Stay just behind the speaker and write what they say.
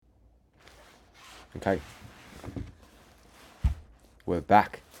Okay, we're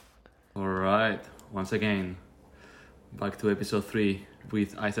back. All right, once again, back to episode 3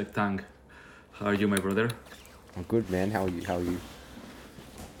 with Isaac Tang. How are you, my brother? I'm good, man. How are you? How are you?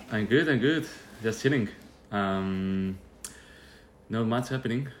 I'm good. Just chilling. Um, Not much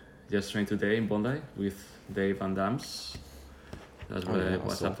happening. Just trained today in Bondi with Dave and Dams. That's Oh yeah, I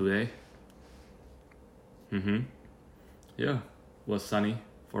what's saw. up today. Yeah, was sunny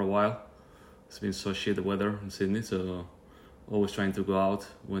for a while. It's been so shit the weather in Sydney, so always trying to go out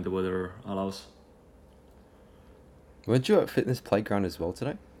when the weather allows. Weren't you at fitness playground as well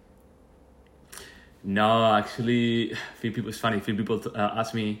today? No, actually, few people. It's funny. Few people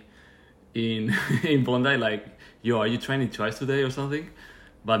ask me in in Bondi like, "Yo, are you training twice today or something?"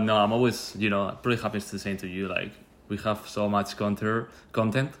 But no, I'm always, pretty happy to say to you like we have so much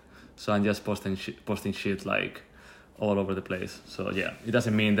content, so I'm just posting shit like all over the place. So yeah, it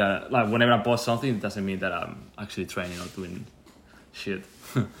doesn't mean that like whenever I post something, it doesn't mean that I'm actually training or doing shit.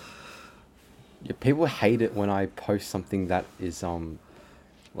 Yeah, people hate it when I post something that is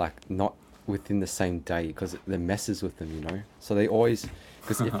like not within the same day because it messes with them, you know. So they always,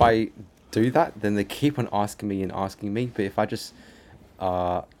 because if I do that, then they keep on asking me and asking me. But if I just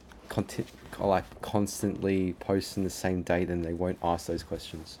uh content like constantly post in the same day, then they won't ask those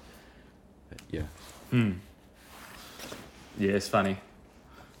questions. But yeah. Yeah, it's funny.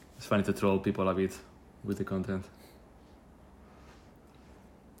 It's funny to troll people a bit with the content.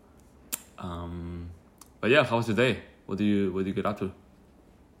 But yeah, how was your day? What do you get up to?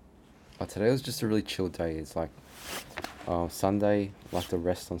 Today was just a really chill day. It's like Sunday, like to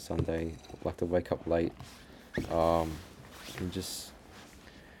rest on Sunday, like to wake up late, and just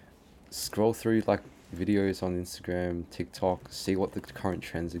scroll through like videos on Instagram, TikTok, see what the current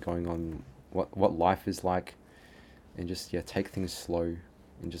trends are going on, what life is like, and just take things slow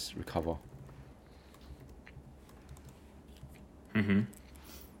and just recover.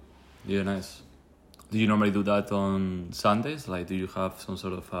 Yeah, nice. Do you normally do that on Sundays? Like, do you have some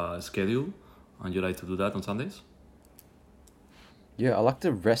sort of schedule, and you like to do that on Sundays? Yeah, I like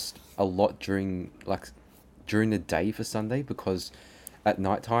to rest a lot during the day for Sunday because at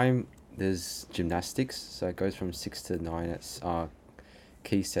nighttime there's gymnastics, so it goes from 6 to 9 at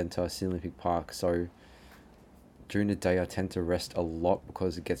Key Centre, Sydney Olympic Park. So during the day I tend to rest a lot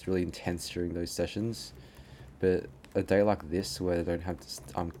because it gets really intense during those sessions. But a day like this where I don't have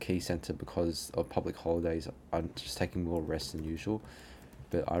Key Centre because of public holidays, I'm just taking more rest than usual.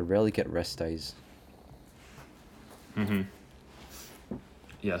 But I rarely get rest days.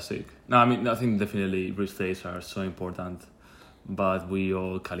 Yeah, sick. No, I mean, I think definitely rest days are so important, but we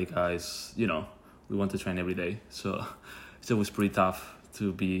all Cali guys, we want to train every day, so it's always pretty tough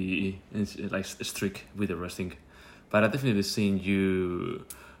to be like strict with the resting. But I definitely seen you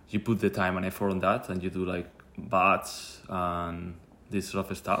put the time and effort on that, and you do like baths and this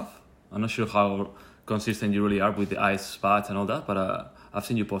sort of stuff. I'm not sure how consistent you really are with the ice baths and all that, but I've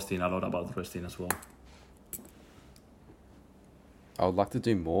seen you posting a lot about resting as well. I would like to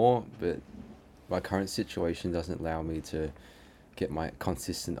do more, but my current situation doesn't allow me to get my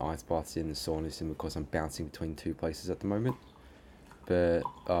consistent ice baths in and saunas in because I'm bouncing between two places at the moment. But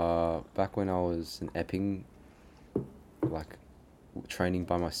back when I was in Epping, like training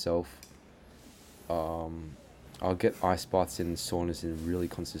by myself, I'll get ice baths in and saunas in really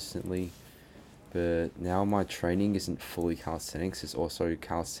consistently. But now my training isn't fully calisthenics; it's also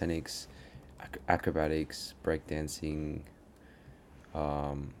calisthenics, acrobatics, breakdancing.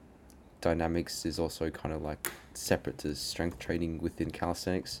 Dynamics is also kind of like separate to strength training within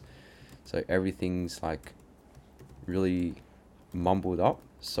calisthenics. So everything's like really mumbled up.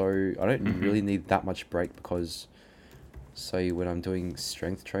 So I don't really need that much break because, say, when I'm doing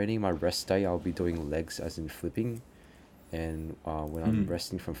strength training, my rest day, I'll be doing legs as in flipping. And when I'm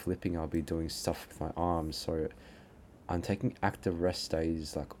resting from flipping, I'll be doing stuff with my arms. So I'm taking active rest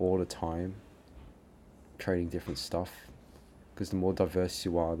days like all the time, training different stuff. Because the more diverse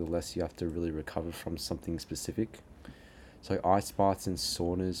you are, the less you have to really recover from something specific. So ice baths and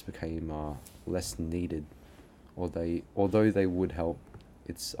saunas became less needed, although they would help.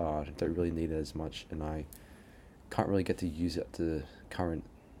 It's don't really need it as much, and I can't really get to use it at the current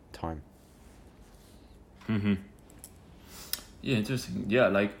time. Yeah, interesting. Yeah,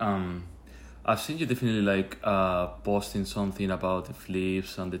 like I've seen you definitely like posting something about the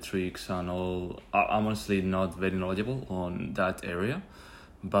flips and the tricks and all. I'm honestly not very knowledgeable on that area,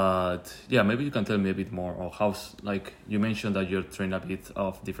 but yeah, maybe you can tell me a bit more or how's like you mentioned that you're trained a bit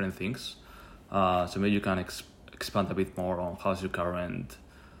of different things. So maybe you can expand a bit more on how's your current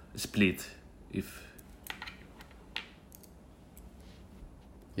split, if.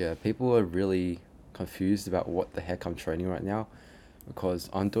 Yeah, people are really confused about what the heck I'm training right now, because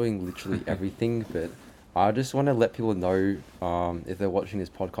I'm doing literally everything. But I just want to let people know, if they're watching this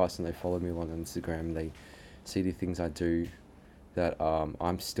podcast and they follow me on Instagram, they see the things I do, that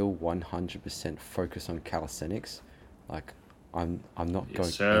I'm still 100% focused on calisthenics. Like, I'm not Yes, going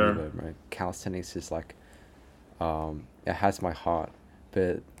sir. anywhere, bro. Calisthenics is like, it has my heart,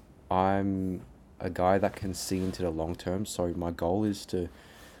 but I'm a guy that can see into the long term. So my goal is to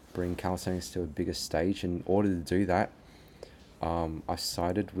bring calisthenics to a bigger stage. In order to do that, I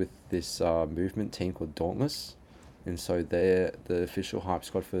sided with this movement team called Dauntless, and so they're the official hype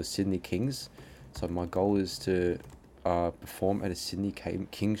squad for Sydney Kings. So my goal is to perform at a Sydney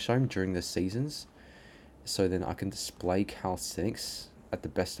Kings show during the seasons, so then I can display calisthenics at the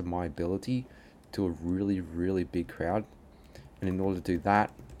best of my ability to a really, really big crowd. And in order to do that,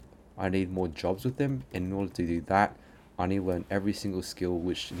 I need more jobs with them. And in order to do that, I need to learn every single skill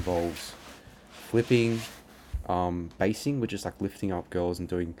which involves flipping, basing, which is like lifting up girls and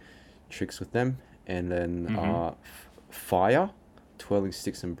doing tricks with them, and then fire, twirling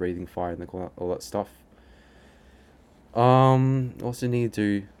sticks and breathing fire and all that stuff. Also need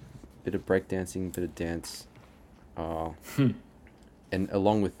to do a bit of breakdancing, bit of dance, and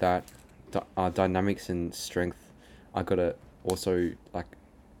along with that, dynamics and strength. I gotta also like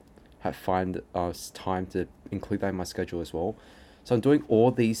find time to include that in my schedule as well. So I'm doing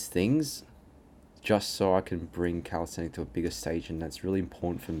all these things just so I can bring calisthenics to a bigger stage, and that's really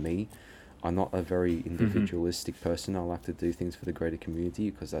important for me. I'm not a very individualistic person. I like to do things for the greater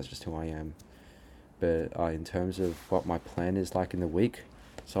community because that's just who I am. But in terms of what my plan is like in the week,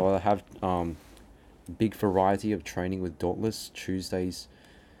 so I have big variety of training with Dauntless Tuesdays,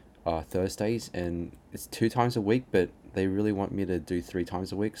 Thursdays, and it's 2 times a week, but they really want me to do 3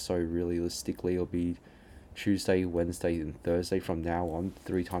 times a week. So realistically, it'll be Tuesday, Wednesday, and Thursday from now on,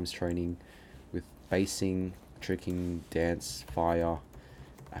 3 times training with basing, tricking, dance, fire,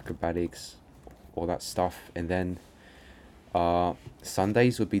 acrobatics, all that stuff. And then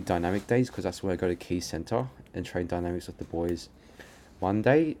Sundays would be dynamic days, because that's where I go to Key Center and train dynamics with the boys.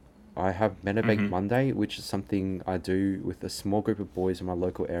 Monday, I have Metabake Monday, which is something I do with a small group of boys in my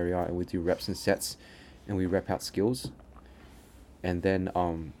local area, and we do reps and sets, and we rep out skills. And then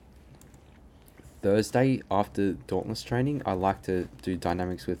Thursday, after Dauntless training, I like to do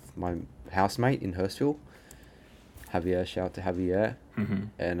dynamics with my housemate in Hurstville, Javier. Shout out to Javier.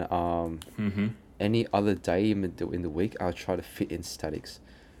 And any other day in the week, I'll try to fit in statics.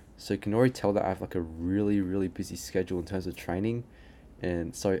 So you can already tell that I have like a really, really busy schedule in terms of training,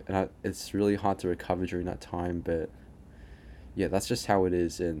 and so it's really hard to recover during that time. But yeah, that's just how it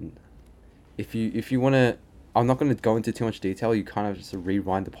is. And if you want to, I'm not going to go into too much detail. You kind of just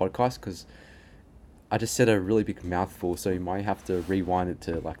rewind the podcast, because I just said a really big mouthful, so you might have to rewind it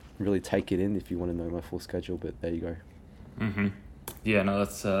to like really take it in if you want to know my full schedule. But there you go. Yeah, no,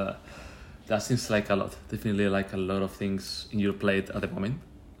 that seems like a lot. Definitely like a lot of things in your plate at the moment.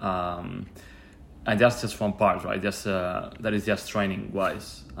 And that's just one part, right? Just that is just training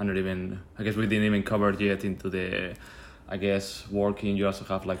wise. And not even, I guess we didn't even cover yet into the, I guess, working. You also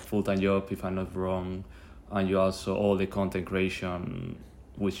have like full-time job, if I'm not wrong, and you also all the content creation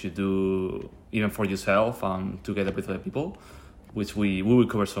which you do even for yourself and together with other people, which we will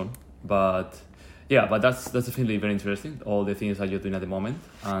cover soon. But yeah, but that's definitely very interesting, all the things that you're doing at the moment,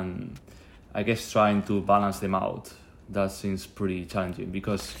 and I guess trying to balance them out, that seems pretty challenging,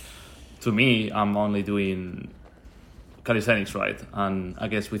 because to me, I'm only doing calisthenics, right? And I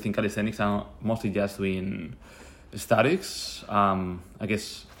guess within calisthenics, I'm mostly just doing statics, I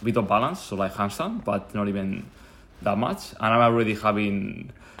guess a bit of balance, so like handstand, but not even that much. And I'm already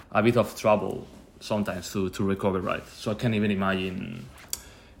having a bit of trouble sometimes to recover, right? So I can't even imagine,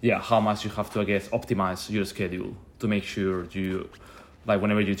 how much you have to, I guess, optimize your schedule to make sure you, like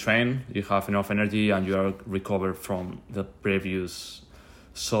whenever you train, you have enough energy and you are recovered from the previous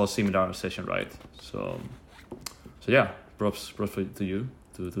so similar session, right? So yeah, props to you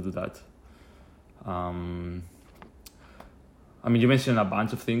to do that. I mean, you mentioned a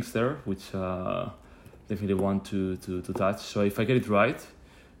bunch of things there, which definitely want to touch. So if I get it right,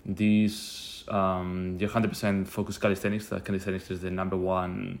 these you're 100% focused calisthenics. That calisthenics is the number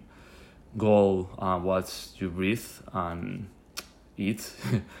one goal. What you breathe and eat,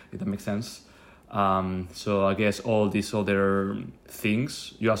 if that makes sense. So I guess all these other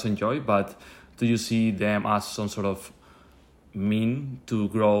things you also enjoy, but do you see them as some sort of mean to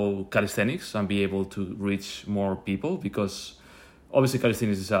grow calisthenics and be able to reach more people? Because obviously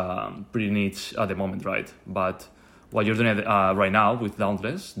calisthenics is pretty niche at the moment, right? But what you're doing right now with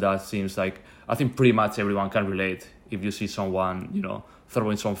Dauntless, that seems like, I think pretty much everyone can relate if you see someone,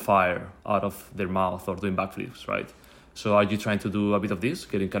 throwing some fire out of their mouth or doing backflips, right? So are you trying to do a bit of this,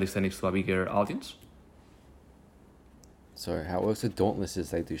 getting calisthenics to a bigger audience? So how it works with Dauntless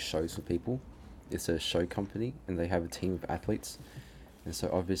is they do shows for people. It's a show company, and they have a team of athletes. And so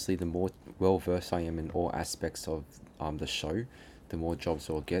obviously, the more well versed I am in all aspects of the show, the more jobs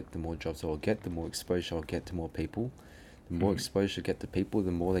I'll get. The more jobs I'll get, the more exposure I'll get to more people. The more exposure I get to people,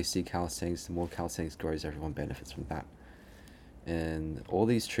 the more they see calisthenics. The more calisthenics grows, everyone benefits from that. And all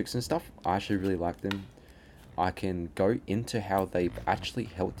these tricks and stuff, I actually really like them. I can go into how they've actually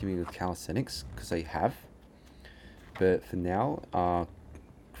helped me with calisthenics, because they have. But for now,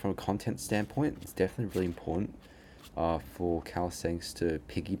 from a content standpoint, it's definitely really important for calisthenics to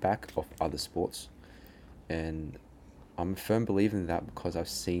piggyback off other sports. And I'm a firm believer in that, because I've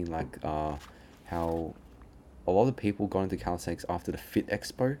seen how a lot of people got into calisthenics after the Fit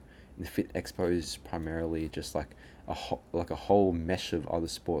Expo. And the Fit Expo is primarily just like a whole mesh of other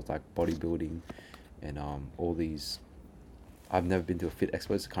sports like bodybuilding and all these. I've never been to a Fit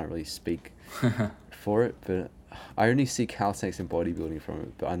Expo, so I can't really speak for it, but I only see calisthenics and bodybuilding from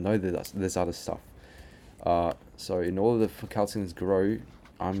it. But I know that there's other stuff. So in order for calisthenics to grow,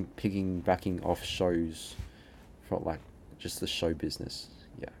 I'm piggybacking off shows from like just the show business.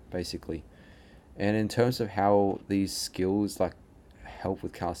 Yeah, basically. And in terms of how these skills like help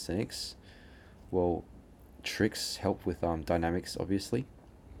with calisthenics, well, tricks help with dynamics, obviously.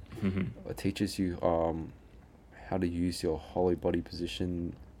 It teaches you how to use your whole body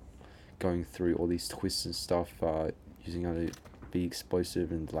position, going through all these twists and stuff, using how to be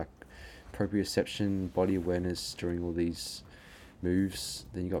explosive and like proprioception, body awareness during all these moves.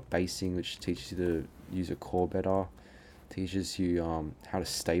 Then you got basing, which teaches you to use your core better, teaches you how to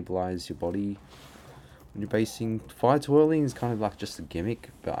stabilize your body when you're basing. Fire twirling is kind of like just a gimmick,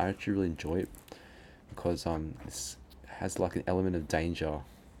 but I actually really enjoy it, because it has like an element of danger,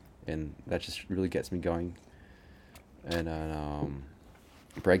 and that just really gets me going. And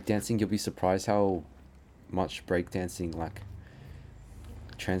breakdancing, you'll be surprised how much breakdancing like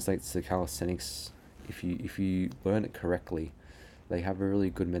translates to calisthenics if you learn it correctly. They have a really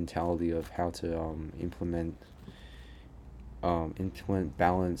good mentality of how to implement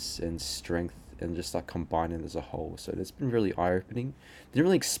balance and strength, and just like combine it as a whole. So it's been really eye-opening. Didn't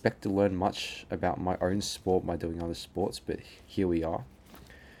really expect to learn much about my own sport by doing other sports, but here we are,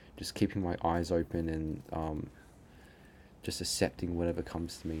 just keeping my eyes open and just accepting whatever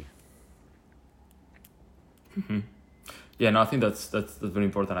comes to me. Yeah, no, I think that's very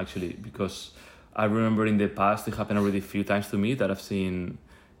important actually, because I remember in the past it happened already a few times to me that I've seen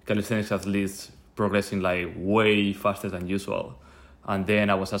calisthenics athletes progressing like way faster than usual, and then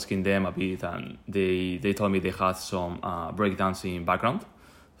I was asking them a bit, and they told me they had some breakdancing background,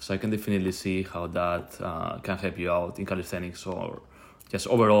 so I can definitely see how that can help you out in calisthenics, or just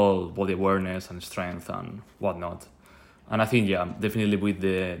overall body awareness and strength and whatnot. And I think, yeah, definitely with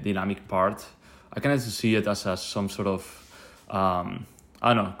the dynamic part, I can also see it as some sort of, I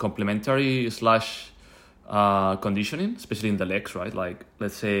don't know, complementary / conditioning, especially in the legs, right? Like,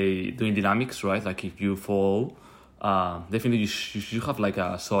 let's say doing dynamics, right? Like if you fall, definitely you should have like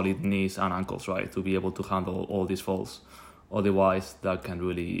a solid knees and ankles, right? To be able to handle all these falls. Otherwise, that can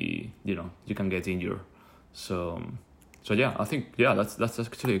really, you can get injured. So yeah, I think, yeah, that's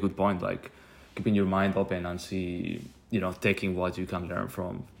actually a good point. Like keeping your mind open and see, taking what you can learn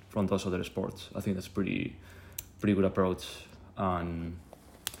from those other sports. I think that's pretty good approach. And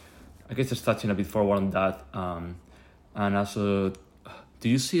I guess just touching a bit forward on that. And also, do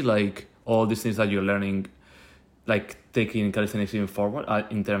you see like all these things that you're learning, like taking calisthenics even forward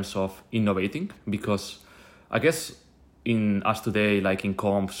in terms of innovating? Because I guess in us today, like in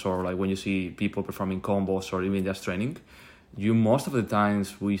comps or like when you see people performing combos or even just training, most of the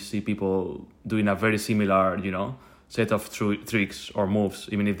times we see people doing a very similar, set of tricks or moves.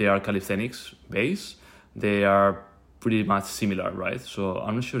 Even if they are calisthenics based, they are pretty much similar, right? So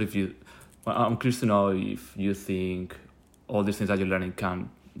I'm not sure I'm curious to know if you think all these things that you're learning can,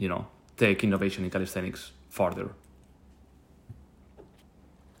 take innovation in calisthenics further.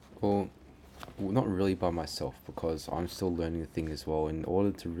 Well, not really by myself, because I'm still learning the thing as well. In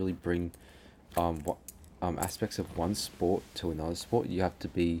order to really bring aspects of one sport to another sport, you have to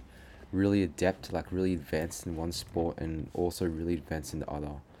be really adept, like really advanced in one sport and also really advanced in the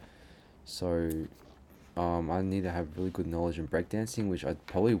other. So I need to have really good knowledge in breakdancing, which I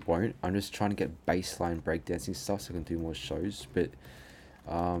probably won't. I'm just trying to get baseline breakdancing stuff so I can do more shows. But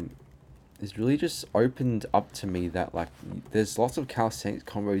it's really just opened up to me that like there's lots of calisthenics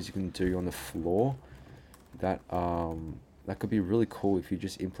combos you can do on the floor that could be really cool if you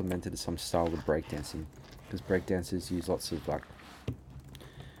just implemented some style of breakdancing. because breakdancers use lots of like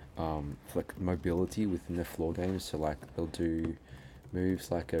mobility within the floor games. So like they'll do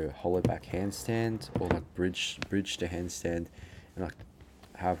moves like a hollow back handstand or like bridge to handstand, and like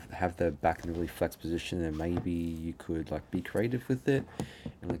have the back in a really flex position, and maybe you could like be creative with it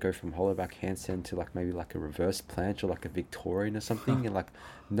and like go from hollow back handstand to like maybe like a reverse planche or like a Victorian or something. And like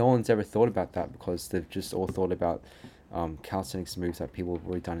no one's ever thought about that because they've just all thought about calisthenics moves that people have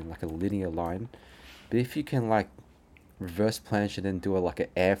already done in like a linear line. But if you can like reverse planche and then do like an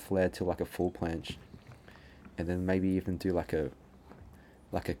air flare to like a full planche, and then maybe even do like a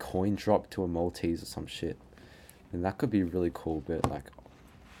coin drop to a Maltese or some shit, then that could be really cool. But like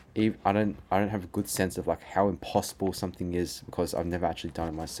I don't have a good sense of like how impossible something is because I've never actually done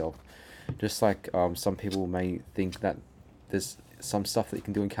it myself. Just like some people may think that there's some stuff that you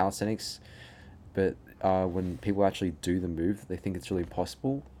can do in calisthenics, but when people actually do the move, they think it's really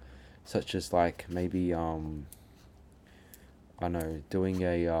impossible. Such as like maybe I don't know, doing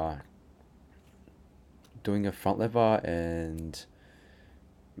a front lever and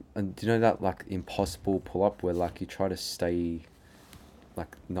do you know that like impossible pull up where like you try to stay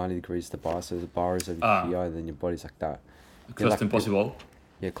like 90 degrees to the bar, so the bar is over here and then your body's like that. Close like, to impossible.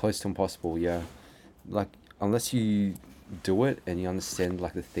 Close to impossible, yeah. Like unless you do it and you understand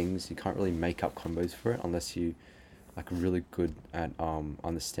like the things, you can't really make up combos for it unless you like really good at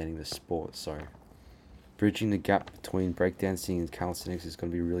understanding the sport. So bridging the gap between breakdancing and calisthenics is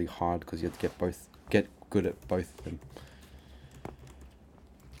going to be really hard because you have to get good at both of them.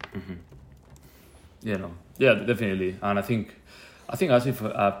 Mm-hmm. Yeah, definitely. And I think as if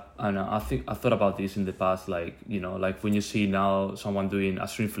I thought about this in the past, like like when you see now someone doing a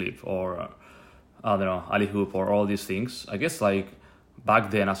string flip or I don't know, alley hoop or all these things, I guess like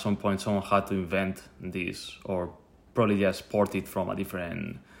back then at some point someone had to invent this or probably just port it from a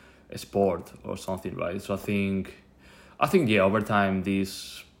different sport or something, right? So I think yeah, over time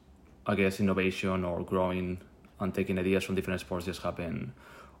this, I guess, innovation or growing and taking ideas from different sports just happen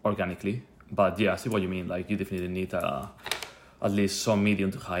organically. But yeah, I see what you mean. Like you definitely need at least some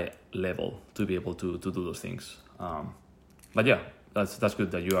medium to high level to be able to do those things. But yeah, that's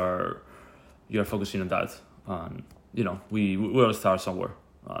good that you are focusing on that. And we will start somewhere.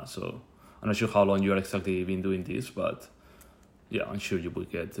 So I'm not sure how long you are exactly been doing this, but yeah, I'm sure you will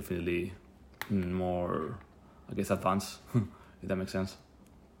get definitely more, I guess, advanced. If that makes sense.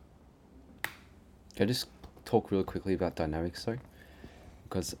 Can I just talk real quickly about dynamics though?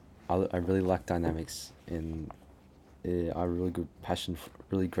 Because I really like dynamics and I have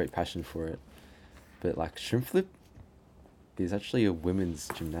really great passion for it. But like shrimp flip is actually a women's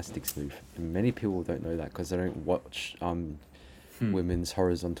gymnastics move, and many people don't know that because they don't watch women's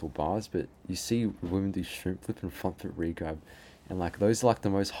horizontal bars. But you see women do shrimp flip and front flip regrab, and like those are like the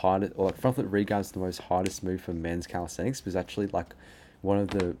most hardest, or like front flip regrab is the most hardest move for men's calisthenics, but it's actually like one of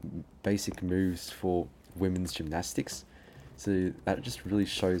the basic moves for women's gymnastics. So that just really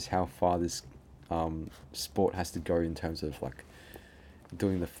shows how far this sport has to go in terms of like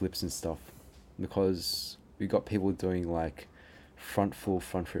doing the flips and stuff, because we got people doing like front flip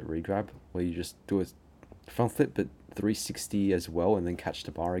regrab where you just do a front flip but 360 as well and then catch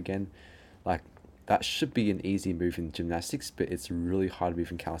the bar again. Like that should be an easy move in gymnastics, but it's really hard to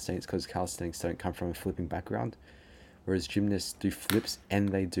move in calisthenics because calisthenics don't come from a flipping background, whereas gymnasts do flips and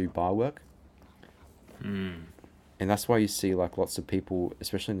they do bar work. And that's why you see like lots of people,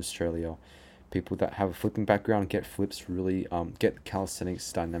 especially in Australia, people that have a flipping background get flips really get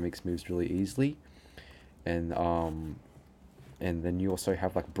calisthenics dynamics moves really easily. And then you also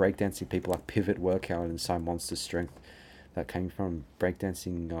have like breakdancing people like Pivot Workout and Cy Monster Strength that came from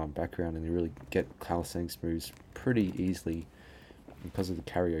breakdancing background, and they really get calisthenics moves pretty easily because of the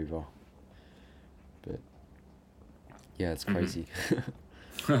carryover. But yeah, it's crazy.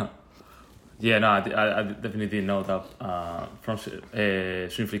 Yeah, no, I definitely didn't know that from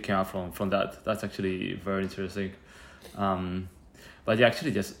Shrimply came out from that. That's actually very interesting. But yeah,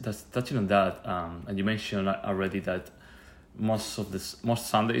 actually, just touching on that, and you mentioned already that most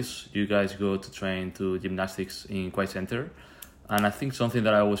Sundays you guys go to train to gymnastics in Quay Center, and I think something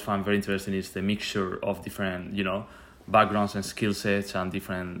that I always find very interesting is the mixture of different backgrounds and skill sets and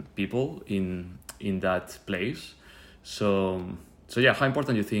different people in that place. So yeah, how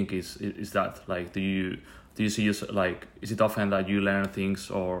important do you think is that? Like, do you see like, is it often that you learn things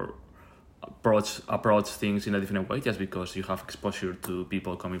or approach things in a different way just because you have exposure to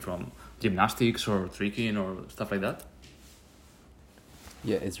people coming from gymnastics or tricking or stuff like that?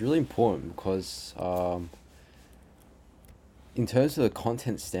 Yeah, it's really important because in terms of the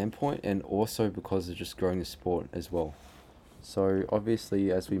content standpoint, and also because of just growing the sport as well. So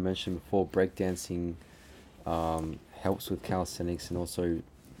obviously, as we mentioned before, breakdancing helps with calisthenics, and also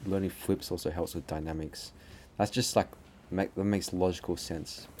learning flips also helps with dynamics. That's just like that makes logical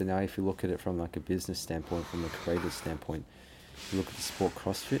sense. But now if you look at it from like a business standpoint, from a creative standpoint, you look at the sport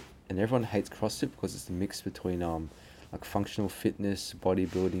CrossFit, and everyone hates CrossFit because it's a mix between like functional fitness,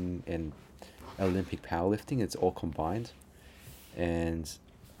 bodybuilding, and Olympic powerlifting. It's all combined, and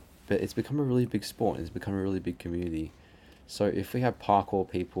but it's become a really big sport. It's become a really big community. So if we have parkour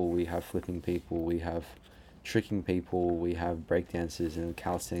people, we have flipping people, we have tricking people, we have breakdancers and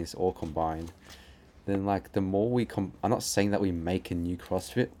calisthenics all combined, then like the more I'm not saying that we make a new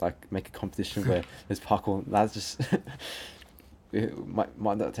CrossFit, like make a competition where there's parkour. That's just it might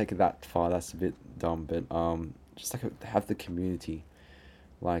not take it that far. That's a bit dumb, but just like have the community,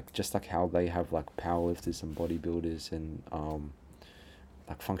 like just like how they have like powerlifters and bodybuilders and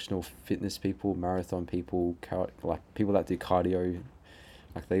like functional fitness people, marathon people, like people that do cardio,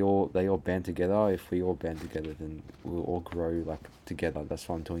 like they all band together. If we all band together, then we'll all grow like together. That's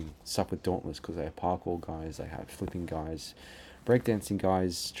why I'm doing stuff with Dauntless, because they have parkour guys, they have flipping guys, breakdancing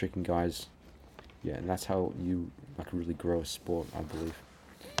guys, tricking guys. Yeah, and that's how you like really grow a sport, I believe.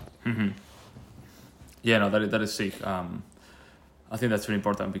 Mm-hmm. Yeah, no, that is sick. I think that's very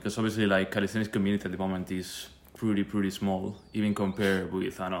important because obviously, like calisthenics community at the moment is pretty small, even compared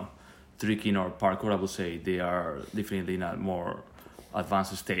with I don't know, tricking or parkour. I would say they are definitely in a more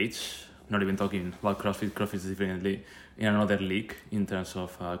advanced stage. Not even talking about CrossFit. CrossFit is definitely in another league in terms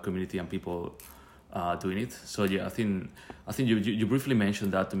of community and people doing it. So yeah, I think you briefly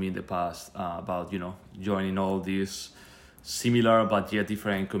mentioned that to me in the past about joining all these similar but yet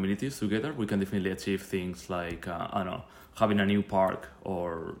different communities together. We can definitely achieve things like I don't know, having a new park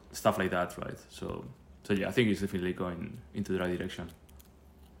or stuff like that, right? So yeah, I think it's definitely going into the right direction.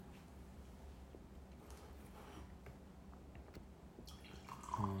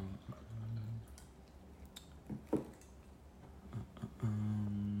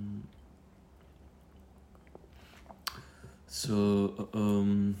 So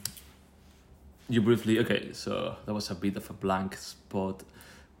you briefly, okay, so that was a bit of a blank spot,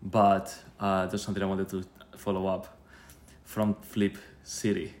 but there's something I wanted to follow up. Front Flip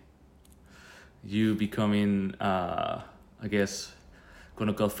City, you becoming I guess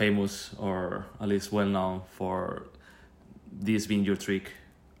gonna call famous or at least well known for this being your trick,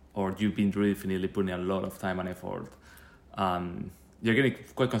 or you've been really definitely putting a lot of time and effort. You're getting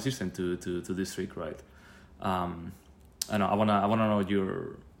quite consistent to this trick, right? I know I wanna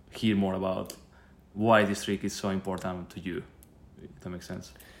know hear more about why this trick is so important to you. If that makes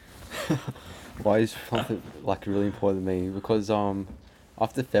sense. Why is something like really important to me? Because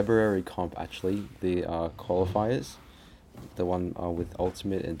after February comp, actually the qualifiers, the one with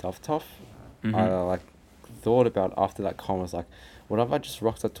Ultimate and Duff Tough, Mm-hmm. I like thought about after that comp. I was like, what if I just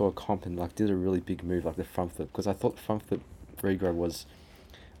rocked up to a comp and like did a really big move like the front flip? Because I thought the front flip regrab was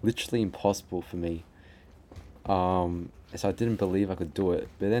literally impossible for me. So I didn't believe I could do it.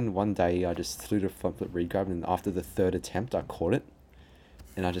 But then one day I just threw the front flip regrab, and after the third attempt I caught it,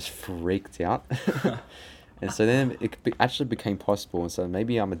 and I just freaked out. And so then it actually became possible. And so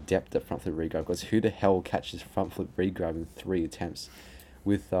maybe I'm adept at front flip regrab, because who the hell catches front flip regrab in 3 attempts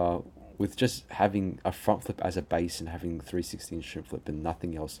with just having a front flip as a base and having 360 shrimp flip and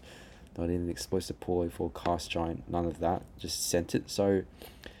nothing else. Not even explosive pull over or cast giant, none of that. Just sent it. So it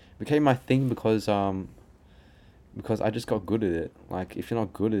became my thing because I just got good at it. Like if you're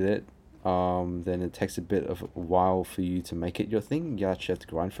not good at it, then it takes a bit of a while for you to make it your thing. You actually have to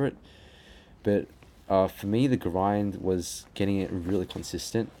grind for it. But for me, the grind was getting it really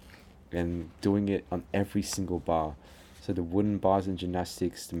consistent and doing it on every single bar. So the wooden bars in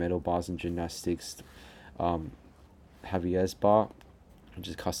gymnastics, the metal bars in gymnastics, Javier's bar, which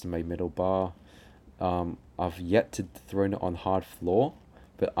is custom made metal bar. I've yet to throw it on hard floor,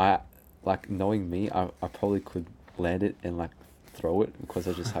 but knowing me, I probably could land it and like throw it because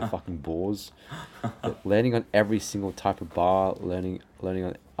I just have fucking balls. But landing on every single type of bar, landing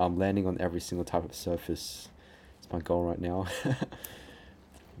on every single type of surface is my goal right now.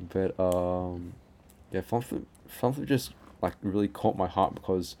 But yeah, front flip just like really caught my heart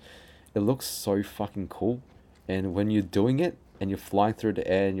because it looks so fucking cool, and when you're doing it and you're flying through the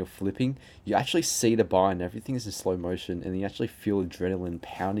air and you're flipping, you actually see the bar and everything is in slow motion, and you actually feel adrenaline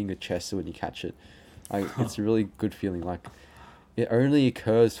pounding your chest when you catch it. Like it's a really good feeling. Like it only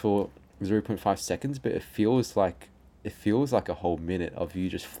occurs for 0.5 seconds, but it feels like a whole minute of you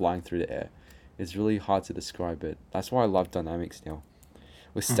just flying through the air. It's really hard to describe it. That's why I love dynamics now.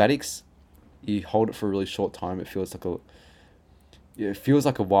 With statics, you hold it for a really short time. It feels like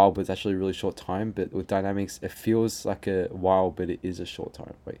a while, but it's actually a really short time. But with dynamics, it feels like a while, but it is a short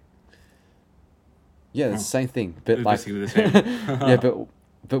time. Wait. Yeah, it's Huh. the same thing, but It's like, basically the same. yeah,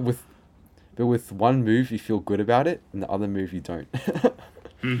 but with one move you feel good about it, and the other move you don't.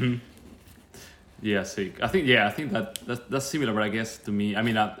 Hmm. Yeah, sick. I think that's similar, but I guess to me, I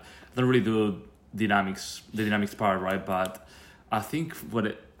mean, I don't really do the dynamics part, right? But I think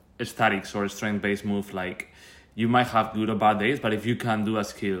what a statics or a strength based move, like you might have good or bad days, but if you can do a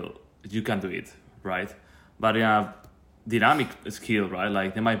skill, you can do it, right? But in a dynamic skill, right?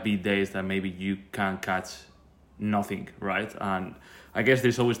 Like there might be days that maybe you can catch nothing, right? And I guess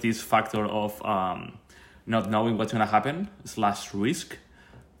there's always this factor of not knowing what's gonna happen slash risk,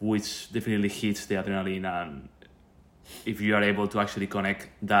 which definitely hits the adrenaline. And if you are able to actually connect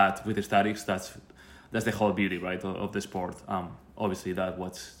that with the statics, that's the whole beauty, right, of the sport. Obviously, that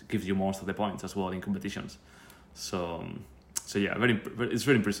what gives you most of the points as well in competitions. So, so yeah, it's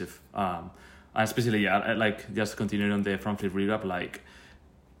very impressive. And especially, yeah, like just continuing on the front flip regrab, like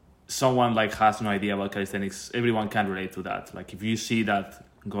someone like has no idea about calisthenics, everyone can relate to that. Like if you see that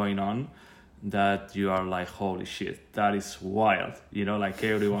going on, that you are like, holy shit, that is wild. Like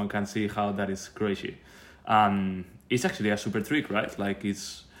everyone can see how that is crazy. It's actually a super trick, right? Like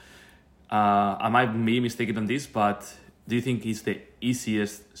it's, I might be mistaken on this, but do you think it's the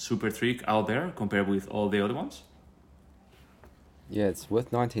easiest super trick out there compared with all the other ones? Yeah, it's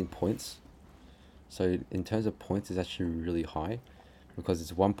worth 19 points. So in terms of points, it's actually really high because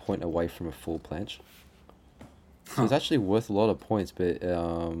it's 1 point away from a full planche. So it's actually worth a lot of points, but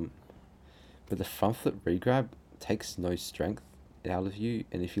the front flip regrab takes no strength out of you,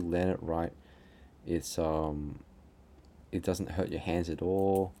 and if you land it right, it's it doesn't hurt your hands at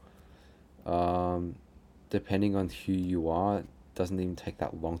all. Depending on who you are, it doesn't even take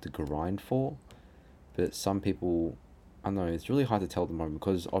that long to grind for. But some people, I don't know, it's really hard to tell at the moment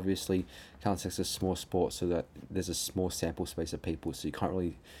because obviously calisthenics is a small sport, so that there's a small sample space of people, so you can't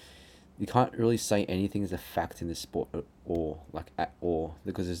really say anything as a fact in this sport at all,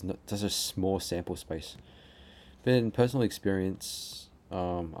 because there's a small sample space. But in personal experience,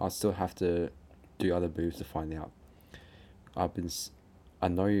 I still have to do other moves to find out. I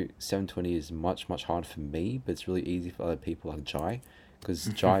know 720 is much harder for me, but it's really easy for other people like Jai, because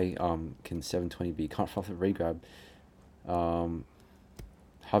Jai can 720, but you can't flip regrab.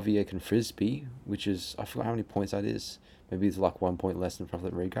 Javier can frisbee, which is, I forgot how many points that is. Maybe it's like 1 point less than front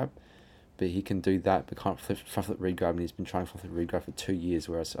flip regrab, but he can do that, but can't front flip regrab, and he's been trying front flip regrab for 2 years,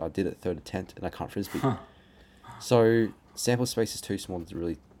 whereas I did it third attempt and I can't frisbee. So sample space is too small to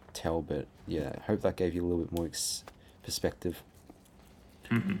really tell, but yeah, I hope that gave you a little bit more perspective.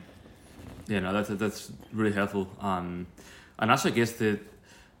 Mm-hmm. Yeah, no, that's really helpful. And also I guess that,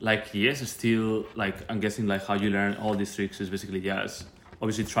 like, yes, still, like, I'm guessing like how you learn all these tricks is basically, yes,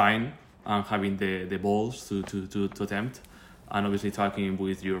 obviously trying and having the balls to attempt, and obviously talking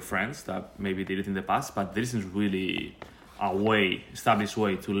with your friends that maybe did it in the past, but there isn't really a established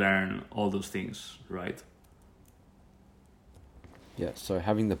way to learn all those things, right? Yeah, so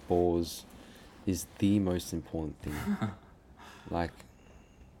having the balls is the most important thing. Like,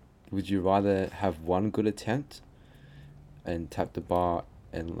 would you rather have one good attempt and tap the bar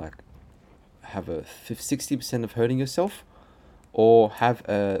and like have a 60% of hurting yourself, or have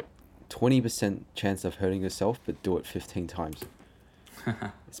a 20% chance of hurting yourself but do it 15 times?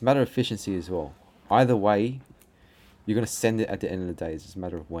 It's a matter of efficiency as well. Either way, you're going to send it at the end of the day. It's just a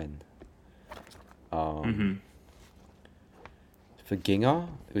matter of when. Mm-hmm. For Ginger,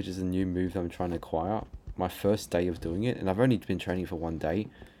 which is a new move that I'm trying to acquire, my first day of doing it, and I've only been training for 1 day,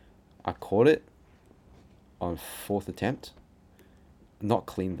 I caught it on 4th attempt. Not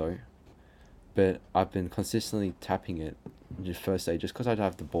clean though, but I've been consistently tapping it the first day just because I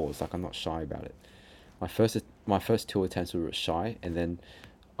have the balls. Like, I'm not shy about it. My first 2 attempts were shy, and then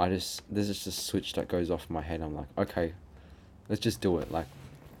there's just a switch that goes off in my head. I'm like, okay, let's just do it. Like,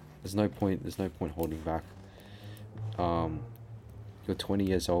 there's no point holding back. You're 20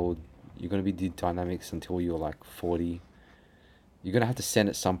 years old. You're gonna be dynamics until you're like 40. You're gonna have to send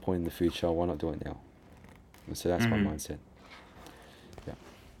at some point in the future. Why not do it now? And so that's my mindset.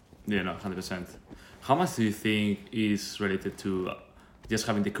 Yeah, no, 100%. How much do you think is related to just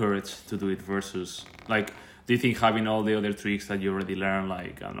having the courage to do it versus, like, do you think having all the other tricks that you already learned,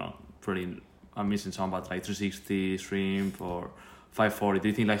 like, I don't know, I'm missing some, but like 360, shrimp, or 540, do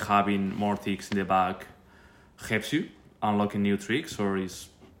you think like having more tricks in the back helps you unlocking new tricks, or is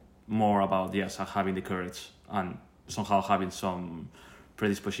more about, yes, having the courage and somehow having some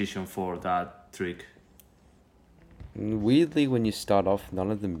predisposition for that trick? Weirdly, when you start off, none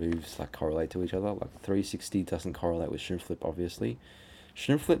of the moves like correlate to each other. Like 360 doesn't correlate with shrimp flip, obviously.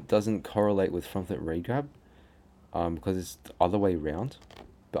 Shrimp flip doesn't correlate with front flip regrab, because it's the other way around.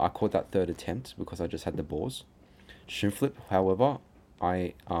 but I caught that third attempt because I just had the balls. Shin flip, however,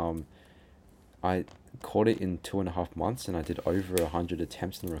 I caught it in 2.5 months, and I did over 100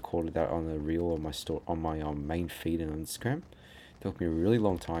 attempts and recorded that on a reel on my main feed and on Instagram. It took me a really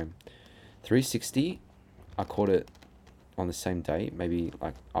long time. 360, I caught it on the same day, maybe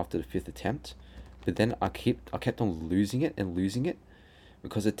like after the 5th attempt, but then I kept on losing it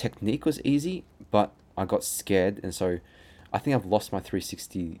because the technique was easy, but I got scared, and so I think I've lost my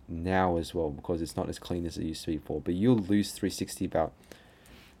 360 now as well because it's not as clean as it used to be before. But you'll lose 360 about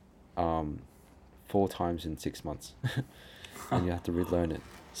 4 times in 6 months, and you have to relearn it.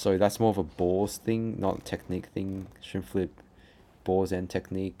 So that's more of a balls thing, not a technique thing. Shin flip, balls and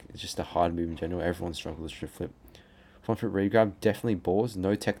technique. It's just a hard move in general. Everyone struggles with shin flip. Front flip regrab, definitely balls,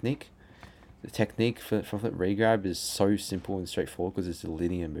 no technique. The technique for front flip regrab is so simple and straightforward because it's a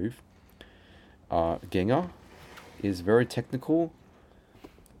linear move. Ganger is very technical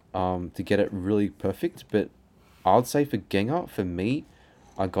to get it really perfect, but I would say for Ganger, for me,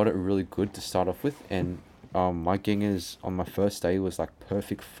 I got it really good to start off with, and my Gangers on my first day was like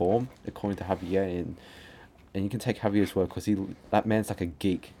perfect form according to Javier, and you can take Javier's word because that man's like a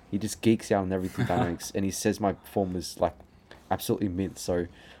geek. He just geeks out on everything dynamics, and he says my form was like absolutely mint. So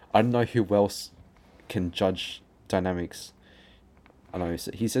I don't know who else can judge dynamics. I don't know,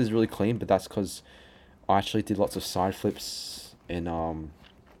 he says really clean, but that's because I actually did lots of side flips, and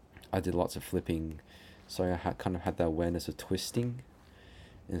I did lots of flipping, so I kind of had that awareness of twisting,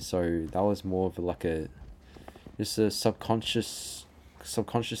 and so that was more of just a subconscious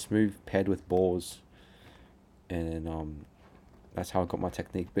move paired with balls, and that's how I got my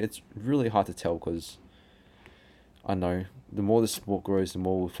technique. But it's really hard to tell because I know the more the sport grows, the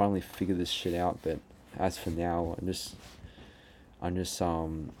more we'll finally figure this shit out. But as for now, I'm just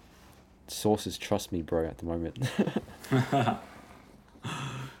sources trust me, bro, at the moment.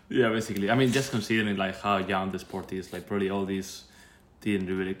 Yeah, basically. I mean, just considering like how young the sport is, like probably all these didn't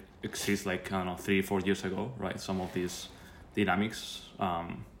really exist like, I don't know, 3-4 years ago, right? Some of these dynamics.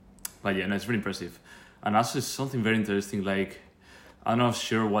 But yeah, no, it's really impressive. And also something very interesting, like, I'm not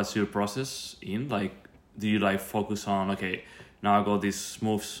sure what's your process in, like, do you like focus on, okay, now I got these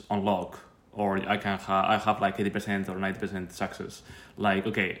moves on lock, or I have like 80% or 90% success. Like,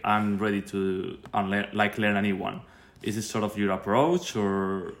 okay, I'm ready to learn a new one. Is this sort of your approach,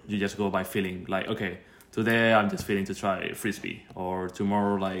 or you just go by feeling? Like, okay, today I'm just feeling to try frisbee, or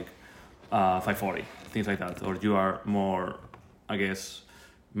tomorrow like 540, things like that. Or you are more, I guess,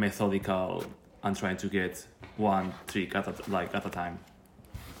 methodical and trying to get one trick at a time.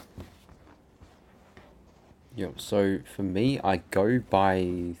 Yeah, so for me, I go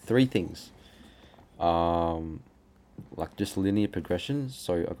by 3 things. Like just linear progression.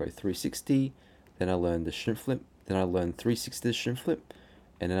 So I go 360, then I learn the shin flip, then I learn 360 shin flip,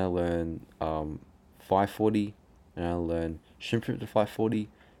 and then I learn 540, and I learn shin flip to 540,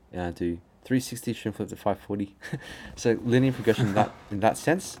 and I do 360 shin flip to 540. So linear progression in that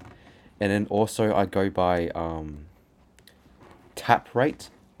sense. And then also I go by tap rate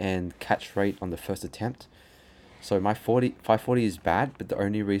and catch rate on the first attempt. So my 540 is bad, but the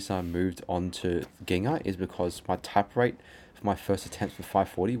only reason I moved on to Ginger is because my tap rate for my first attempt for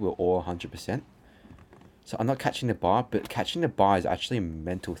 540 were all 100%. So I'm not catching the bar, but catching the bar is actually a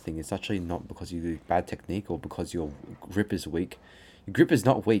mental thing. It's actually not because you do bad technique or because your grip is weak. Your grip is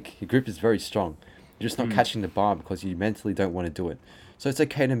not weak. Your grip is very strong. You're just not catching the bar because you mentally don't want to do it. So it's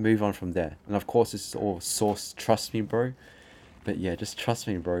okay to move on from there. And of course, this is all source. Trust me, bro. But yeah, just trust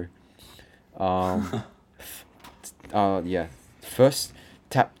me, bro. Yeah. First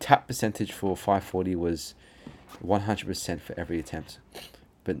tap percentage for 540 was 100% for every attempt,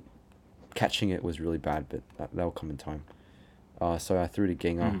 but catching it was really bad. But that'll come in time. So I threw the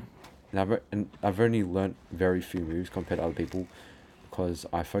Ginger, and I've only learnt very few moves compared to other people, because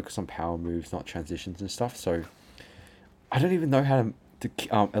I focus on power moves, not transitions and stuff. So I don't even know how to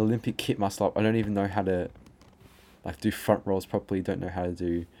Olympic kit muscle up. I don't even know how to like do front rolls properly. Don't know how to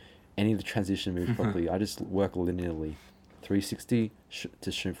do any of the transition moves properly. I just work linearly, 360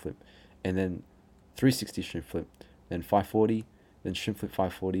 to shin flip, and then 360 shin flip, then 540, then shin flip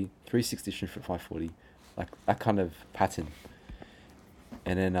 540, 360 shin flip 540, like that kind of pattern.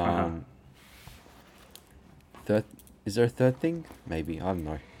 And then third, is there a third thing? Maybe, I don't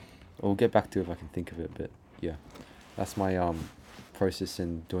know. We'll get back to it if I can think of it. But yeah, that's my process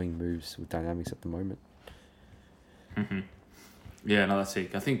in doing moves with dynamics at the moment. Yeah, no, that's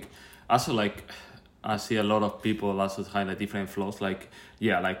it. I think also like I see a lot of people also highlight different flows. Like,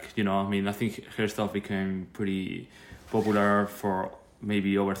 yeah, like, you know, I mean, I think her stuff became pretty popular for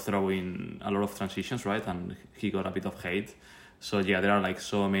maybe overthrowing a lot of transitions, right? And he got a bit of hate. So yeah, there are like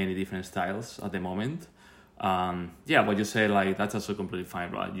so many different styles at the moment. Yeah, what you say, like that's also completely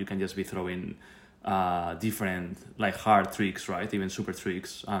fine, right? You can just be throwing different like hard tricks, right? Even super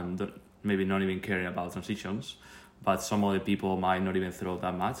tricks, and maybe not even caring about transitions. But some other people might not even throw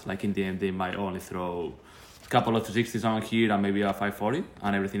that much. Like in the end, they might only throw a couple of 360s on here and maybe a 540,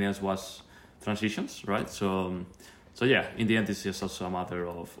 and everything else was transitions, right? So yeah, in the end, it's just also a matter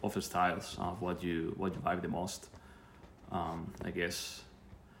of styles of what you vibe the most, I guess.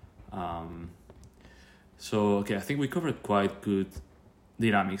 So okay, I think we covered quite good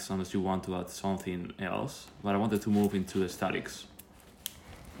dynamics unless you want to add something else. But I wanted to move into the statics.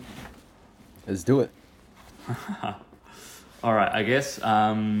 Let's do it. All right, I guess.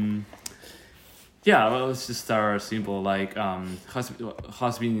 Yeah, well, let's just start simple. Like,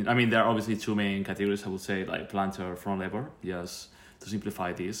 has been. I mean, there are obviously two main categories. I would say, like plantar, front lever. Yes, to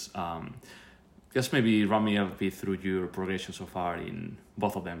simplify this. Just maybe run me a bit through your progression so far in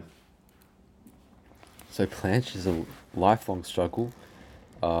both of them. So planche is a lifelong struggle.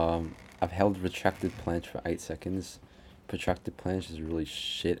 I've held retracted planche for 8 seconds. Protracted planche is really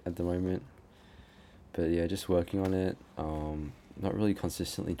shit at the moment. But yeah, just working on it. Not really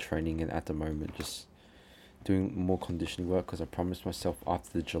consistently training it at the moment. Just doing more conditioning work because I promised myself after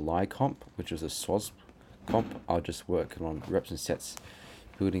the July comp, which was a SWAS comp, I'll just work on reps and sets,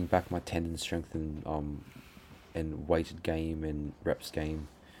 building back my tendon strength and weighted game and reps game.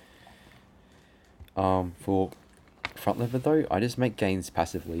 For front lever though, I just make gains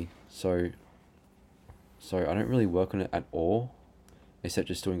passively, so I don't really work on it at all, except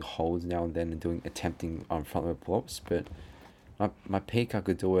just doing holds now and then and attempting front lever pull-ups. But my peak, I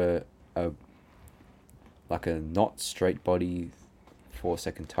could do a like a not straight body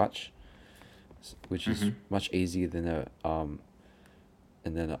 4-second touch, which is much easier than and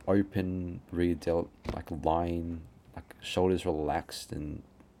then an open rear delt, like line, like shoulders relaxed and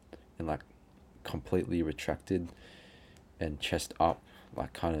like completely retracted, and chest up,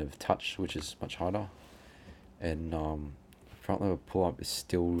 like kind of touch, which is much harder. And front lever pull up is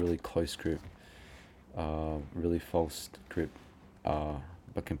still really close grip, really false grip,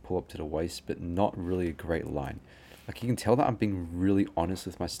 but can pull up to the waist, but not really a great line. Like you can tell that I'm being really honest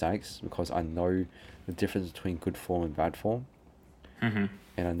with my stacks because I know the difference between good form and bad form, and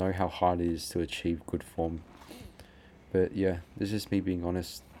I know how hard it is to achieve good form. But yeah, this is me being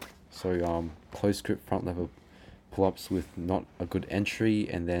honest. So close grip front lever pull-ups with not a good entry,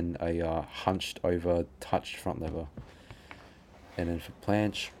 and then a hunched over touched front lever. And then for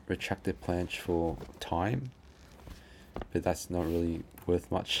planche, retracted planche for time, but that's not really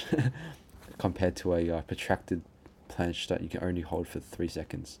worth much compared to a protracted planche that you can only hold for 3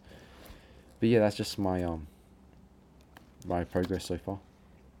 seconds. But yeah, that's just my my progress so far.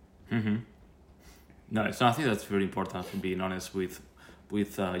 No, so I think that's very important, being honest with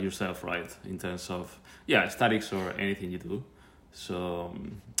yourself, right? In terms of statics or anything you do. So,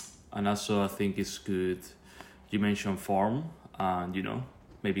 and also I think it's good. You mentioned form, and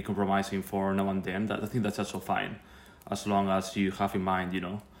maybe compromising for now and then. That I think that's also fine, as long as you have in mind,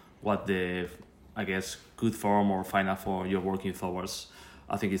 what the, I guess, good form or final form you're working towards.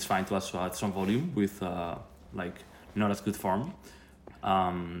 I think it's fine to also add some volume with like not as good form.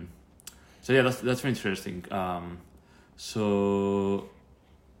 So yeah, that's very interesting. So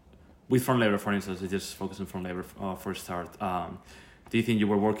with front lever, for instance, just focus on front lever for a start. Do you think you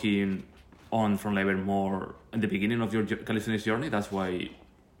were working on front lever more in the beginning of your calisthenics journey? That's why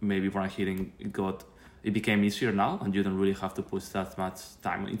maybe when I'm hitting it became easier now, and you don't really have to put that much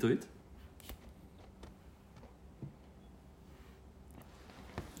time into it.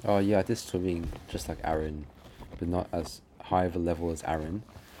 Oh yeah, I did swimming just like Aaron, but not as high of a level as Aaron.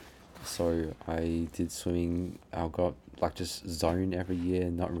 So I did swimming. I got like just zone every year,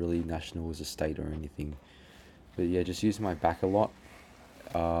 not really nationals or state or anything. But yeah, just using my back a lot.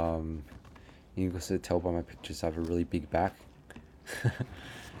 You can also tell by my pictures I have a really big back.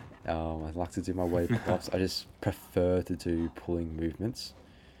 I like to do my weight pull-ups. I just prefer to do pulling movements.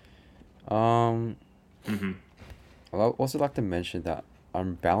 I'd also like to mention that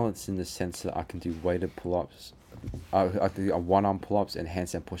I'm balanced in the sense that I can do weighted pull-ups. I can do one-arm pull-ups and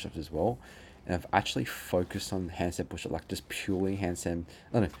handstand push-ups as well. And I've actually focused on handstand push-up, like just purely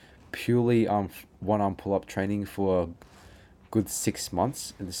purely one-arm pull-up training for a good 6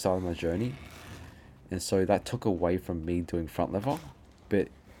 months at the start of my journey. And so that took away from me doing front lever, but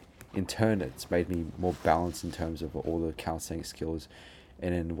in turn it's made me more balanced in terms of all the calisthenics skills.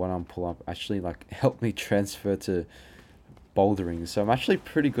 And then one-arm pull-up actually like helped me transfer to bouldering. So I'm actually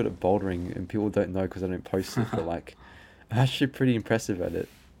pretty good at bouldering, and people don't know because I don't post it, but like I'm actually pretty impressive at it.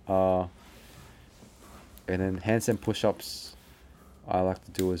 And then handstand push-ups, I like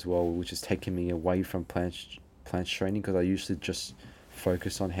to do as well, which is taking me away from planche training, because I usually just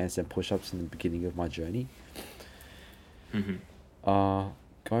focus on handstand push-ups in the beginning of my journey. Mm-hmm.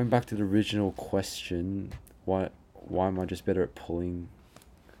 Going back to the original question, why am I just better at pulling?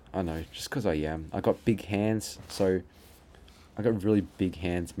 I don't know, just because I am. I got big hands, so I got really big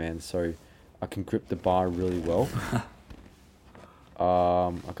hands, man. So I can grip the bar really well.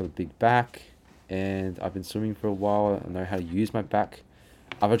 I got a big back, and I've been swimming for a while. I know how to use my back.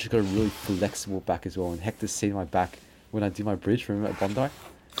 I've actually got a really flexible back as well, and Hector's seen my back when I do my bridge. Remember at Bondi?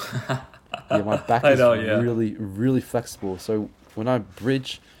 Yeah, my back I is know, yeah. really, really flexible. So when I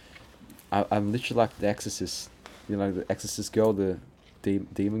bridge, I'm literally like the Exorcist. You know, the Exorcist girl, the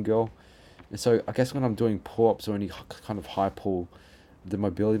demon girl. And so I guess when I'm doing pull-ups or any kind of high pull, the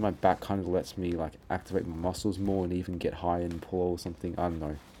mobility of my back kind of lets me like activate my muscles more and even get high and pull or something. I don't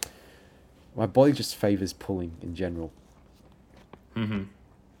know. My body just favors pulling in general. Mm-hmm.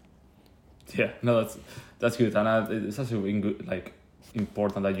 Yeah, no, that's good, and it's also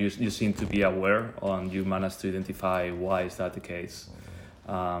important that you seem to be aware and you manage to identify why is that the case.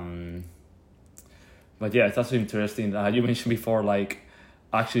 But yeah, it's also interesting. You mentioned before, like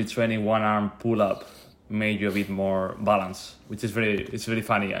actually training one arm pull up made you a bit more balanced, which is very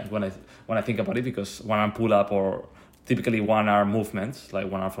funny when I think about it, because one arm pull up or typically one arm movements like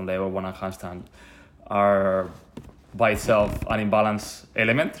one arm from lever, one arm handstand are by itself an imbalance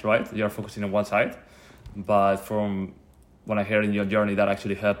element, right? You're focusing on one side, but from what I heard in your journey, that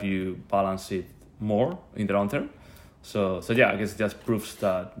actually help you balance it more in the long term. So yeah, I guess it just proves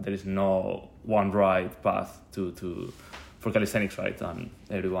that there is no one right path to for calisthenics, right? And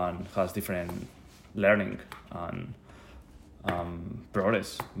everyone has different learning and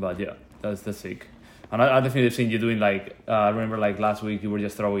progress. But yeah, that's sick. And I definitely seen you doing I remember last week you were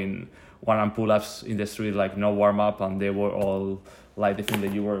just throwing one arm pull-ups in the street, no warm up, and they were all definitely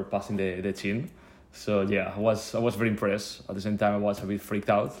you were passing the chin. So yeah, I was very impressed. At the same time, I was a bit freaked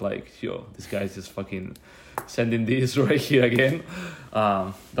out. Yo, this guy's just fucking sending this right here again.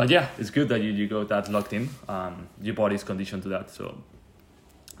 But yeah, it's good that you got that locked in. Your body's conditioned to that, so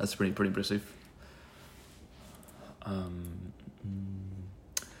that's pretty impressive.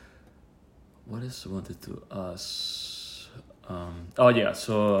 What else I wanted to ask?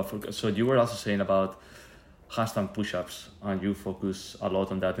 So you were also saying about handstand push-ups, and you focus a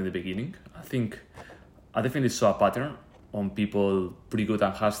lot on that in the beginning. I think I definitely saw a pattern on people pretty good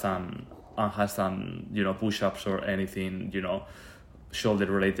at handstand, push-ups or anything,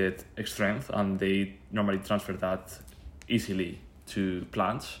 shoulder-related strength, and they normally transfer that easily to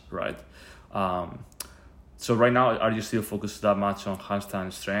planche, right? So right now, are you still focused that much on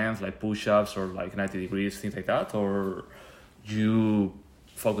handstand strength, like push-ups or 90 degrees, things like that, or you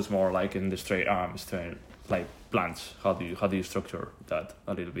focus more in the straight arm strength, like planche? How do you structure that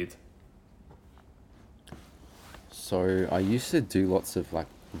a little bit? So I used to do lots of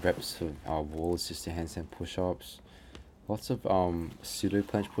reps of wall assisted handstand push-ups, lots of pseudo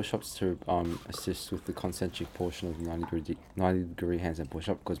planche push-ups to assist with the concentric portion of 90 degree handstand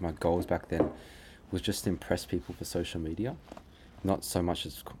push-up, because my goals back then was just to impress people for social media, not so much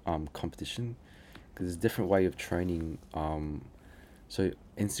as competition, because there's a different way of training. So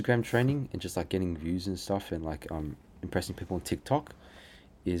Instagram training and just getting views and stuff and impressing people on TikTok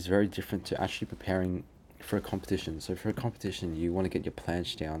is very different to actually preparing for a competition. So for a competition, you want to get your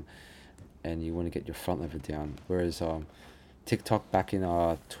planche down and you want to get your front lever down. Whereas TikTok back in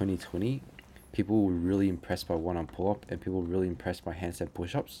 2020, people were really impressed by one-arm pull-up and people were really impressed by handstand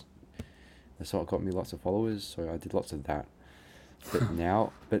push-ups. That's what got me lots of followers. So I did lots of that. But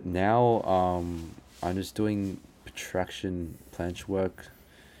now I'm just doing protraction planche work,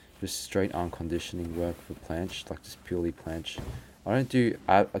 just straight arm conditioning work for planche, just purely planche. I can't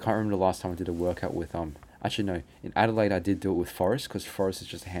remember the last time I did a workout with actually no, in Adelaide I did do it with Forrest, because Forrest is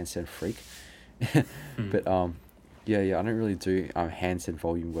just a handstand freak. But yeah, I don't really do handstand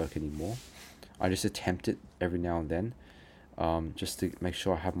volume work anymore. I just attempt it every now and then, just to make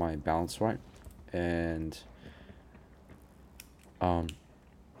sure I have my balance right. And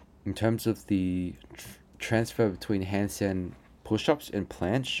in terms of the transfer between handstand push-ups and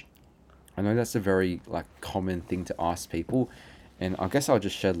planche, I know that's a very common thing to ask people, and I guess I'll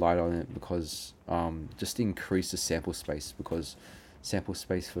just shed light on it because just to increase the sample space, because sample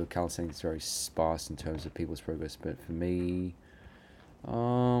space for calisthenics is very sparse in terms of people's progress. But for me,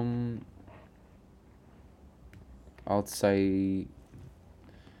 I'd say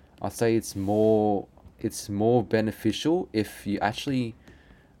it's more beneficial if you actually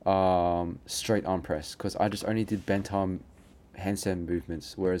straight arm press, because I just only did bent arm handstand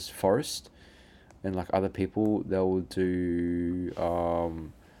movements, whereas Forrest and like other people, they'll do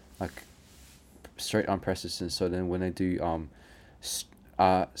like straight arm presses, and so then when they do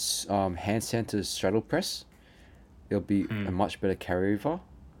handstand to straddle press, it'll be a much better carryover.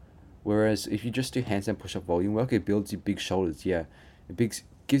 Whereas if you just do handstand push-up volume work, it builds you big shoulders. Yeah,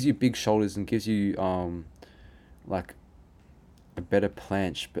 gives you big shoulders and gives you like a better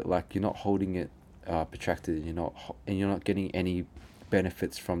planche, but like you're not holding it protracted, and you're not getting any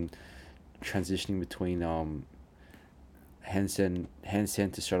benefits from transitioning between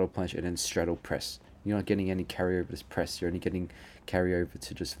handstand to straddle planche and then straddle press. You're not getting any carryover to press. You're only getting carryover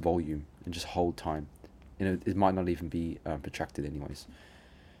to just volume and just hold time. And it might not even be protracted anyways.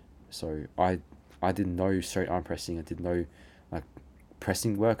 So I did no straight arm pressing. I did no like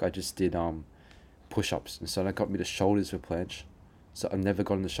pressing work. I just did push-ups, and so that got me the shoulders for planche. So I've never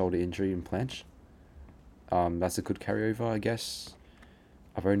gotten a shoulder injury in planche. That's a good carryover, I guess.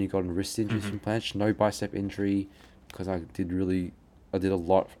 I've only gotten wrist injuries from planche. No bicep injury, because I did a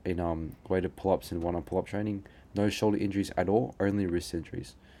lot in weighted pull-ups and one-arm pull-up training. No shoulder injuries at all. Only wrist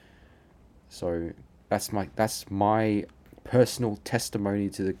injuries. So that's my personal testimony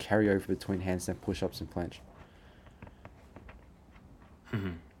to the carryover between handstand push-ups and planche.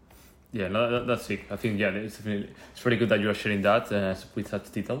 Yeah, no, that's it. I think it's pretty good that you're sharing that with such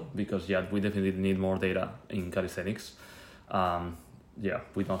detail, because we definitely need more data in calisthenics.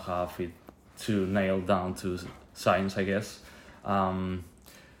 We don't have it to nail down to science, I guess.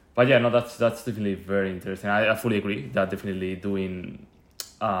 But that's definitely very interesting. I fully agree that definitely doing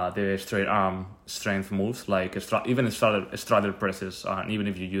the straight arm strength moves like even straddle presses, and even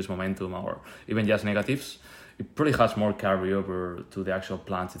if you use momentum or even just negatives, it probably has more carryover to the actual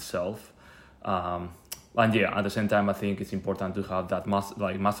plant itself. And at the same time, I think it's important to have that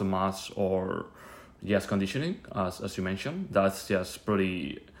muscle mass or just conditioning, as you mentioned. That's just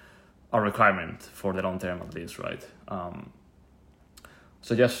pretty a requirement for the long term at least, right?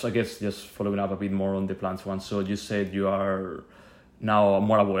 So I guess just following up a bit more on the plants one. So you said you are now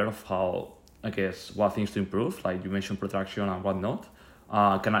more aware of how, I guess, what things to improve, like you mentioned protraction and whatnot.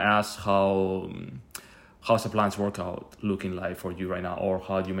 Can I ask how's the plants workout looking like for you right now, or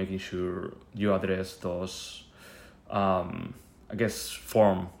how are you making sure you address those, I guess,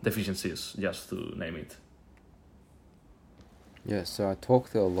 form deficiencies, just to name it? Yeah, so I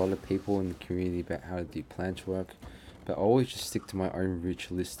talk to a lot of people in the community about how to do planche work, but I always just stick to my own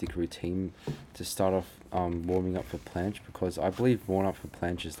ritualistic routine to start off warming up for planche, because I believe warming up for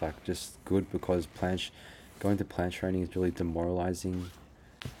planche is like just good, because going to planche training is really demoralizing.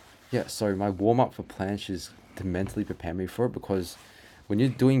 Yeah, so my warm-up for planche is to mentally prepare me for it, because when you're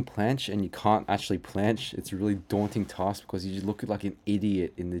doing planche and you can't actually planche, it's a really daunting task, because you just look like an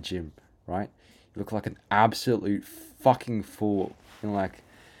idiot in the gym, right? You look like an absolute fucking fool, and like,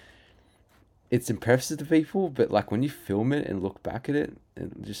 it's impressive to people, but like when you film it and look back at it,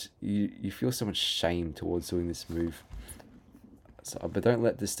 and just you feel so much shame towards doing this move. So, but don't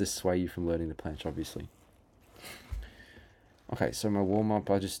let this dissuade you from learning the planche, obviously. Okay, so my warm-up,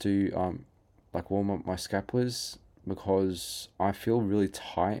 I just do warm up my scapulars, because I feel really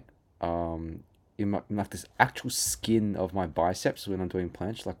tight in like this actual skin of my biceps when I'm doing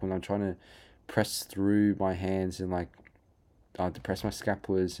planche. Like when I'm trying to press through my hands and like depress my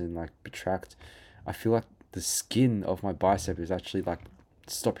scapulars and like protract, I feel like the skin of my bicep is actually like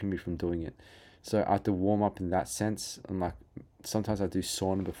stopping me from doing it. So I have to warm up in that sense, and like sometimes I do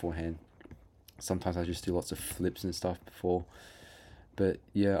sauna beforehand. Sometimes I just do lots of flips and stuff before. But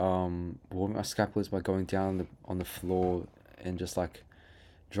yeah, warming my scapulars by going down on the floor and just like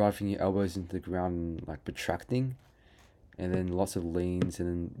driving your elbows into the ground and like protracting, and then lots of leans, and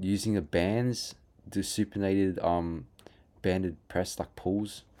then using the bands, do supinated banded press like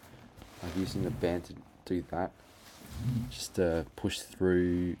pulls, like using the band to do that, just to push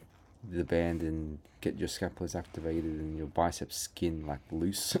through the band and get your scapulars activated and your bicep skin like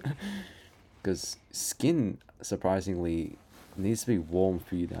loose. Because skin, surprisingly, needs to be warm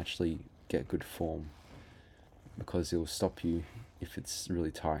for you to actually get good form, because it will stop you if it's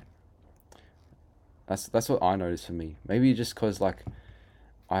really tight. That's what I noticed for me. Maybe just because like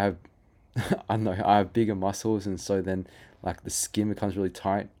I have I don't know, I have bigger muscles, and so then like the skin becomes really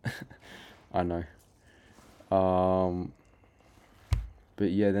tight. I know. But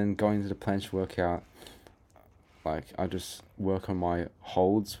yeah, then going to the planche workout, like I just work on my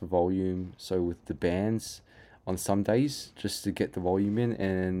holds for volume. So with the bands on some days, just to get the volume in,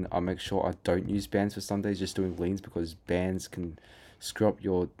 and I make sure I don't use bands for some days, just doing leans, because bands can screw up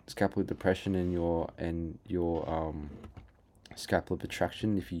your scapular depression and your scapular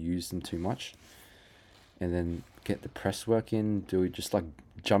protraction if you use them too much. And then get the press work in, do just like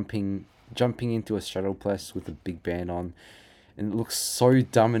jumping into a straddle press with a big band on, and it looks so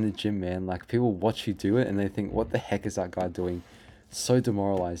dumb in the gym, man. Like, people watch you do it and they think, what the heck is that guy doing? So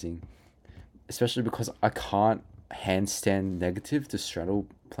demoralizing, especially because I can't handstand negative to straddle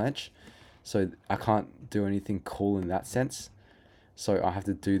planche, so I can't do anything cool in that sense. So I have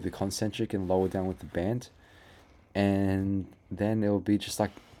to do the concentric and lower down with the band, and then it'll be just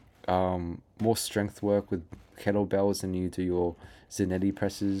like more strength work with kettlebells, and you do your Zanetti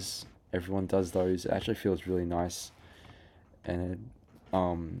presses. Everyone does those. It actually feels really nice. And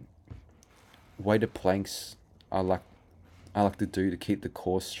weighted planks I like to do to keep the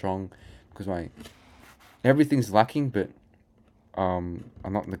core strong, because my everything's lacking, but I'm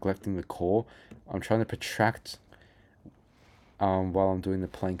not neglecting the core. I'm trying to protract while I'm doing the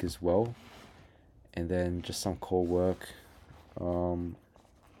plank as well, and then just some core work.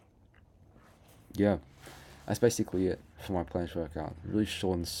 Yeah, that's basically it for my planche workout. Really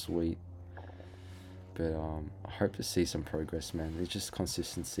short and sweet, but I hope to see some progress, man. It's just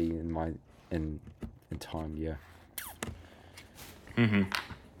consistency in time. Yeah.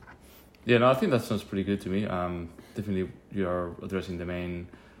 Yeah, no, I think that sounds pretty good to me. Definitely you're addressing the main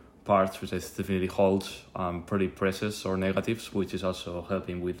parts, which is definitely holds, pretty presses or negatives, which is also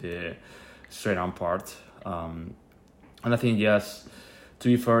helping with the straight arm part. And I think, yes, to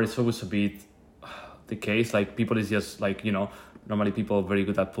be fair, it's always a bit the case. Like, people is just like, normally people are very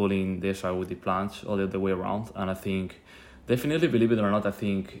good at pulling the SR with the planche all the way around. And I think definitely, believe it or not, I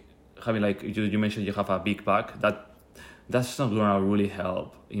think having, like you mentioned, you have a big back, that's not gonna really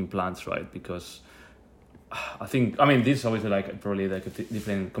help in planche, right? Because this is obviously probably a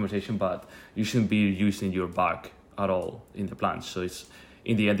different conversation, but you shouldn't be using your back at all in the planche. So it's,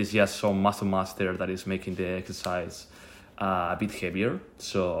 in the end, it's just some muscle mass there that is making the exercise a bit heavier.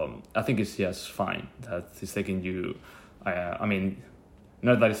 So I think it's just fine that it's taking you,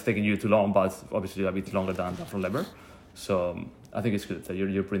 not that it's taking you too long, but obviously a bit longer than the front lever. So I think it's good that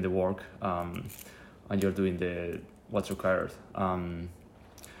you're putting the work, and you're doing what's required. And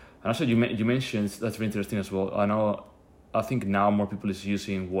also you mentioned, that's very interesting as well. I think now more people is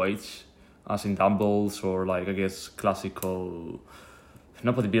using weights, as in dumbbells, or like, I guess, classical,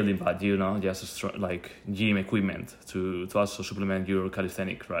 not bodybuilding, but just like gym equipment to also supplement your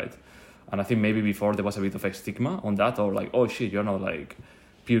calisthenics, right? And I think maybe before there was a bit of a stigma on that, or like, oh shit, you're not like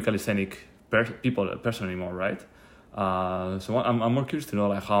pure calisthenic person anymore, right? So I'm more curious to know,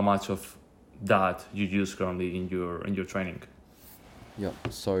 like, how much of that you use currently in your training. Yeah.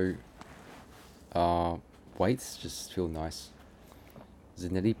 So weights just feel nice.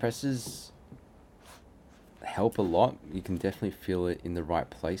 Zanetti presses help a lot. You can definitely feel it in the right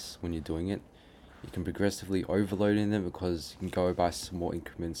place when you're doing it. You can progressively overload in them because you can go by small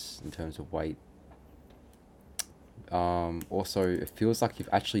increments in terms of weight. Also, it feels like you've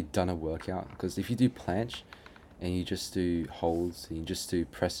actually done a workout, because if you do planche and you just do holds and you just do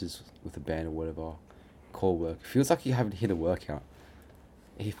presses with a band or whatever, core work, it feels like you haven't hit a workout.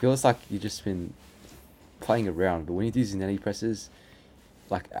 It feels like you've just been playing around. But when you do Zanetti presses,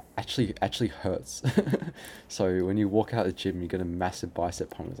 like, actually hurts. So when you walk out of the gym, you get a massive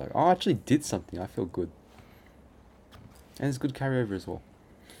bicep pump. It's like, oh, I actually did something. I feel good. And it's good carryover as well.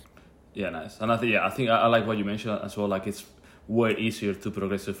 Yeah, nice. And I think I like what you mentioned as well. Like, it's way easier to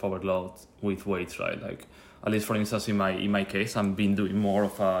progressive overload with weights, right? Like, at least for instance, in my case, I've been doing more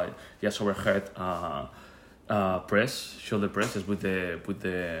of a overhead press, shoulder presses with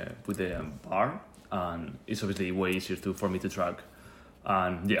the bar, and it's obviously way easier for me to track.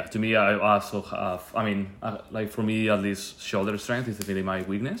 And yeah, to me, I also have, like, for me at least, shoulder strength is definitely my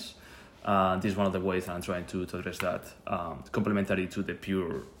weakness. This is one of the ways I'm trying to address that, complementary to the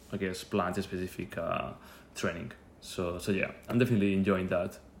pure, I guess, plant specific training. So yeah, I'm definitely enjoying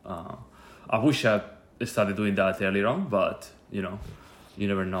that. I wish I started doing that earlier on, but you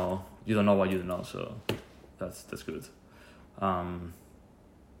never know. You don't know what you don't know, so that's good.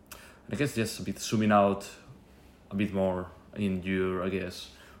 I guess just a bit zooming out a bit more in your, I guess,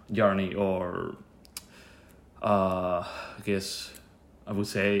 journey, or I guess I would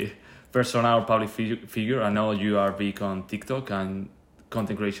say persona or public figure. I know you are big on TikTok, and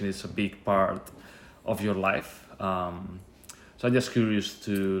content creation is a big part of your life. So I'm just curious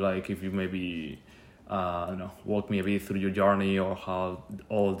to, like, if you maybe walk me a bit through your journey, or how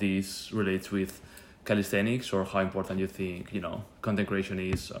all this relates with calisthenics, or how important you think content creation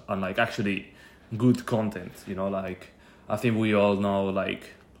is, and like actually good content. Like, I think we all know,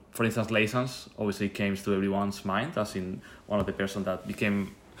 like, for instance, Laysans obviously came to everyone's mind as in one of the person that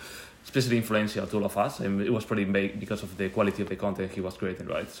became especially influential to all of us, and it was pretty big because of the quality of the content he was creating,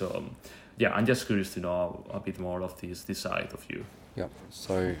 right? So yeah, I'm just curious to know a bit more of this side of you. Yep.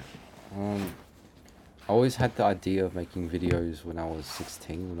 So, I always had the idea of making videos when I was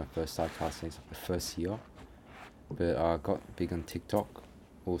 16, when I first started calisthenics, like the first year. But I got big on TikTok,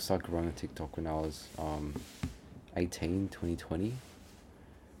 or started growing on TikTok when I was 18, 2020.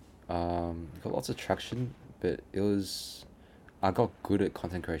 Got lots of traction, but I got good at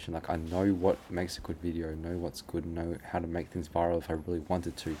content creation. Like, I know what makes a good video, know what's good, know how to make things viral if I really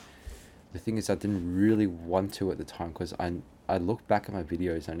wanted to. The thing is, I didn't really want to at the time, because I look back at my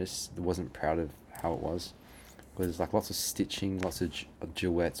videos and I just wasn't proud of how it was. Because there's like lots of stitching, lots of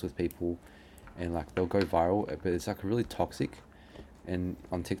duets with people, and like they'll go viral, but it's like really toxic. And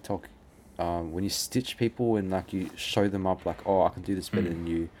on TikTok, when you stitch people and like you show them up, like, oh, I can do this better than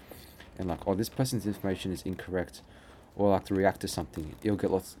you, and like, oh, this person's information is incorrect, or like to react to something, it'll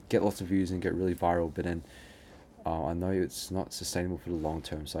get lots of views and get really viral. But then I know it's not sustainable for the long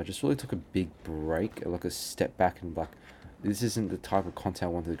term, so I just really took a big break, like a step back, and like, this isn't the type of content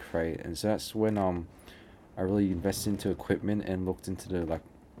I wanted to create. And so that's when I really invested into equipment and looked into the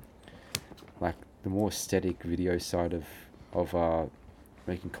like the more aesthetic video side of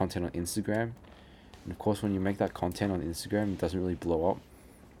making content on Instagram. And of course, when you make that content on Instagram, it doesn't really blow up.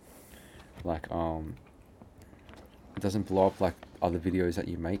 Like it doesn't blow up like other videos that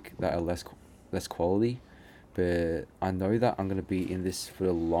you make that are less quality. But I know that I'm gonna be in this for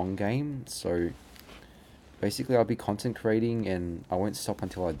the long game, so basically I'll be content creating and I won't stop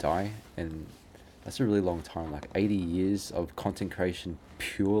until I die. And that's a really long time, like 80 years of content creation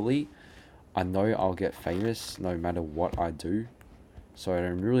purely. I know I'll get famous no matter what I do, so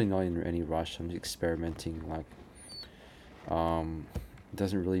I'm really not in any rush. I'm just experimenting. Like, it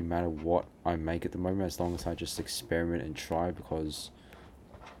doesn't really matter what I make at the moment, as long as I just experiment and try, because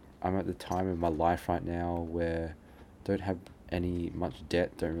I'm at the time in my life right now where I don't have any much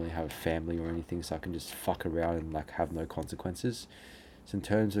debt, don't really have a family or anything, so I can just fuck around and like have no consequences. So in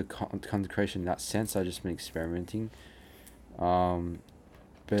terms of content creation in that sense, I just been experimenting.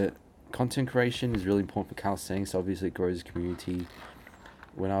 But content creation is really important for calisthenics. Obviously, it grows the community.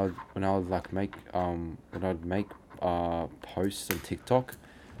 When I would like make when I'd make posts on TikTok,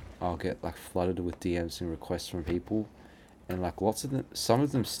 I'll get like flooded with DMs and requests from people, and like lots of them, some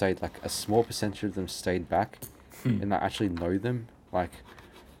of them stayed, like a small percentage of them stayed back, and I actually know them. Like,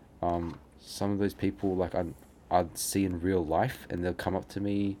 some of those people, like I'd see in real life, and they'll come up to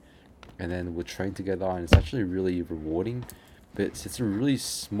me, and then we'll train together, and it's actually really rewarding. But it's a really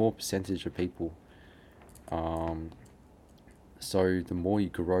small percentage of people. So the more you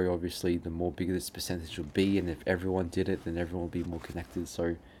grow, obviously, the more bigger this percentage will be, and if everyone did it, then everyone will be more connected.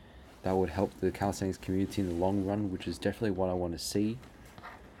 So that would help the calisthenics community in the long run, which is definitely what I want to see.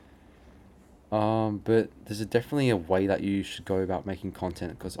 But there's definitely a way that you should go about making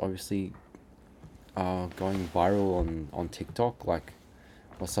content, because obviously, going viral on TikTok, like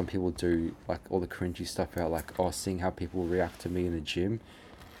what some people do, like all the cringy stuff about, like, oh, seeing how people react to me in the gym,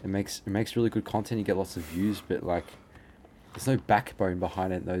 it makes really good content. You get lots of views, but like, there's no backbone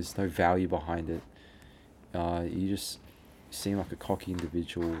behind it. There's no value behind it. You just seem like a cocky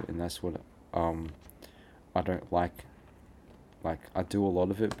individual, and that's what I don't like. Like, I do a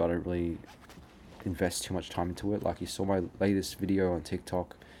lot of it, but I don't really invest too much time into it. Like, you saw my latest video on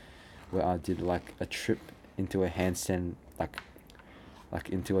TikTok where I did like a trip into a handstand, like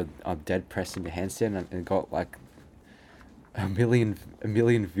into a dead press into handstand, and got like a million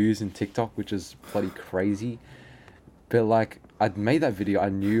views in TikTok, which is bloody crazy. But like, I'd made that video, I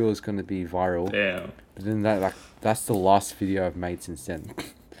knew it was gonna be viral. Yeah. But then that's the last video I've made since then.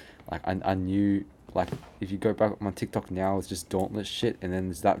 Like, I knew, like, if you go back on my TikTok now, it's just Dauntless shit, and then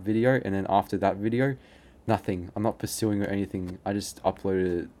there's that video, and then after that video, nothing. I'm not pursuing or anything. I just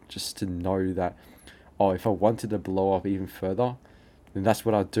uploaded it just to know that, oh, if I wanted to blow up even further, then that's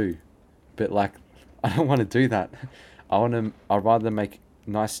what I'd do. But like, I don't want to do that. I'd rather make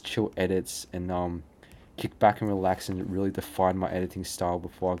nice chill edits and kick back and relax and really define my editing style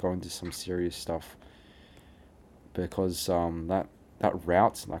before I go into some serious stuff. Because that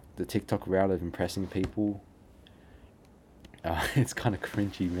route, like the TikTok route of impressing people, it's kind of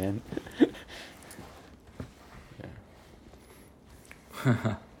cringy, man.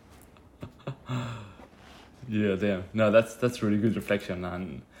 Yeah. Yeah, damn. No, that's really good reflection,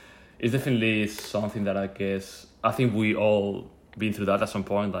 and it's definitely something that I think we all been through that at some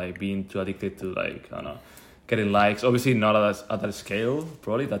point, like being too addicted to, like, I don't know, getting likes. Obviously not at that scale.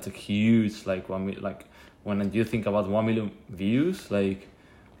 Probably that's a huge, like, like when you think about 1 million views, like,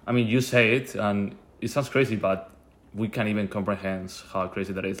 I mean, you say it and it sounds crazy, but we can't even comprehend how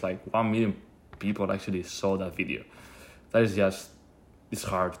crazy that is. Like, 1 million people actually saw that video. That is just, it's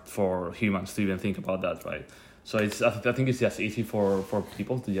hard for humans to even think about that, right? So I think it's just easy for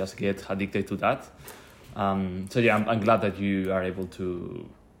people to just get addicted to that. So yeah, I'm glad that you are able to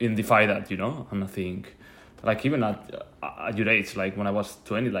identify that, and I think like even at your age, like when I was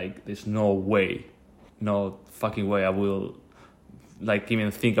 20, like there's no fucking way I will like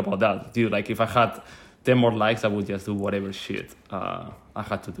even think about that, dude. Like if I had 10 more likes, I would just do whatever shit I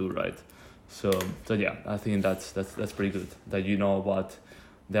had to do, right? So yeah, I think that's pretty good that you know what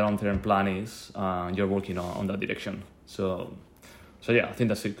the long-term plan is. You're working on that direction. So yeah, I think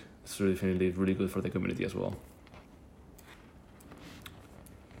that's it. It's definitely really good for the community as well.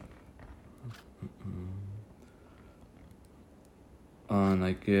 And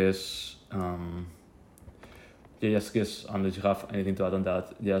I guess, just guess unless you have anything to add on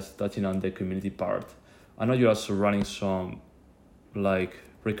that, just touching on the community part. I know you're also running some like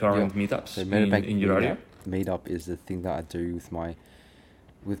recurring meetups so in your area. Meetup is the thing that I do with my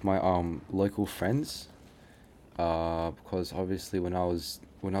local friends, because obviously when I was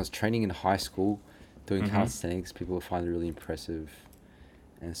training in high school doing calisthenics, people would find it really impressive,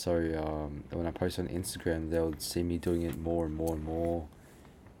 and so when I post on Instagram, they would see me doing it more and more and more,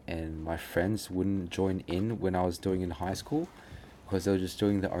 and my friends wouldn't join in when I was doing it in high school because they were just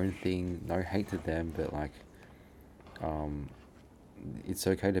doing their own thing. No hate to them, but like it's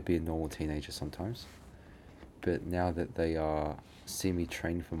okay to be a normal teenager sometimes. But now that they see me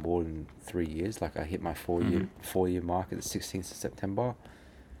train for more than 3 years, like I hit my 4-year mark at the 16th of September,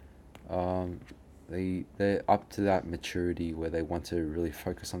 they're up to that maturity where they want to really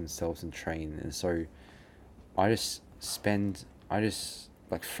focus on themselves and train. And so I just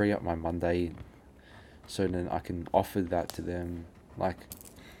like free up my Monday so then I can offer that to them. Like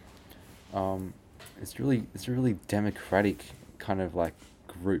it's a really democratic kind of like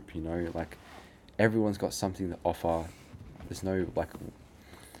group, like everyone's got something to offer. There's no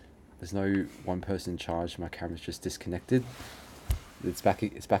one person in charge. My camera's just disconnected. It's back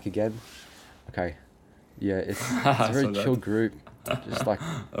again. Okay. Yeah, it's a very chill group. Just like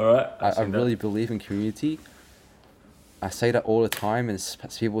all right, I really believe in community. I say that all the time, and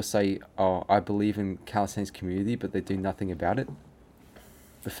people say, "Oh, I believe in calisthenics community," but they do nothing about it.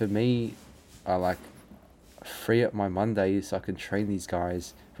 But for me, I like free up my Mondays so I can train these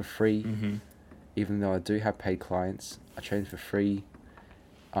guys for free. Even though I do have paid clients, I train for free,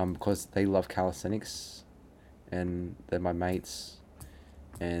 because they love calisthenics, and they're my mates,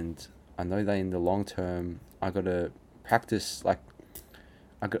 and I know that in the long term, I gotta practice. Like,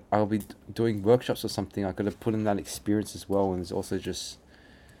 I'll be doing workshops or something. I gotta put in that experience as well, and it's also just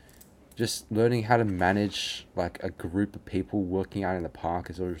learning how to manage like a group of people working out in the park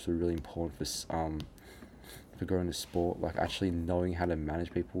is also really important for growing the sport. Like actually knowing how to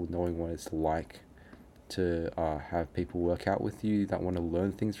manage people, knowing what it's like to have people work out with you that want to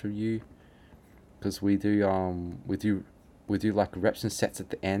learn things from you, because we do like reps and sets at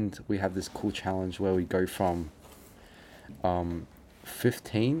the end. We have this cool challenge where we go from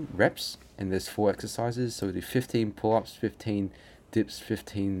 15 reps, and there's 4 exercises, so we do 15 pull-ups, 15 dips,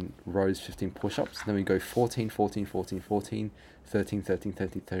 15 rows, 15 push-ups. Then we go 14, 14, 14, 14, 13, 13,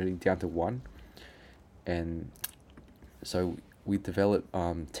 13, 13 down to 1. And so we develop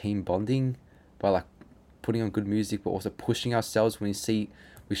team bonding by like putting on good music, but also pushing ourselves. When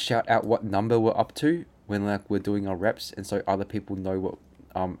we shout out what number we're up to when like we're doing our reps, and so other people know what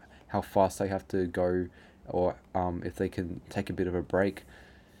how fast they have to go, or if they can take a bit of a break.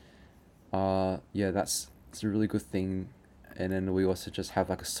 It's a really good thing. And then we also just have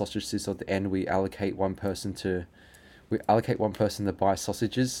like a sausage sizzle at the end. We allocate one person to buy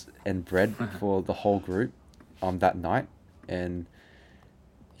sausages and bread for the whole group that night. And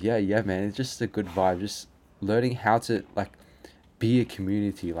yeah man, it's just a good vibe. Just learning how to like be a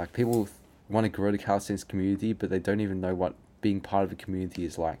community. Like people want to grow the calisthenics community, but they don't even know what being part of a community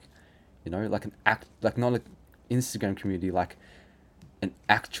is like. Like not an Instagram community, like an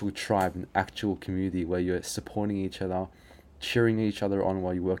actual tribe, an actual community where you're supporting each other, cheering each other on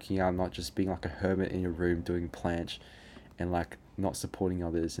while you're working out, not just being like a hermit in your room doing planche and like not supporting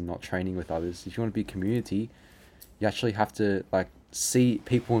others and not training with others. If you want to be a community, you actually have to like see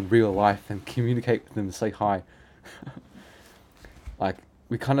people in real life and communicate with them and say hi. Like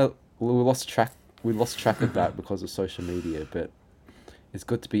we lost track of that because of social media, but it's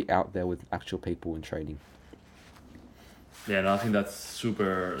good to be out there with actual people and training. Yeah, no, I think that's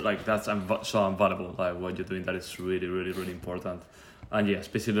super, like, that's so invaluable. Like, what you're doing, that is really, really, really important. And yeah,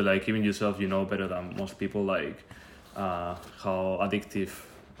 especially, like, even yourself, better than most people, like, how addictive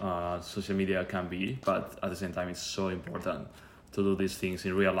social media can be. But at the same time, it's so important to do these things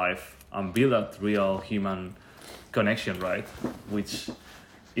in real life and build that real human connection, right? Which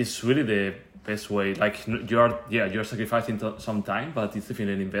is really best way. Like you're sacrificing some time, but it's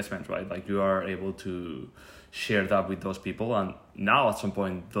definitely an investment, right? Like you are able to share that with those people, and now at some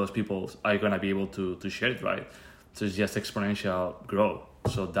point those people are gonna be able to share it, right? So it's just exponential growth.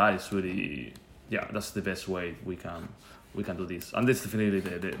 So that is really, that's the best way we can do this, and that's definitely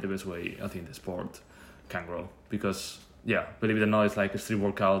the best way I think the sport can grow, because believe it or not, it's like a street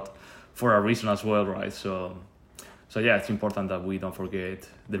workout for a reason as well, right? So it's important that we don't forget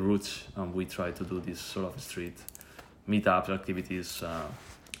the roots, and we try to do this sort of street meetups, activities,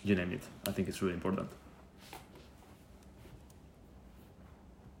 you name it. I think it's really important.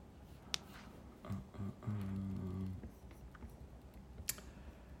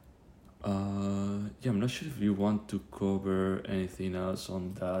 I'm not sure if you want to cover anything else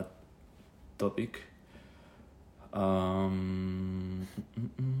on that topic. I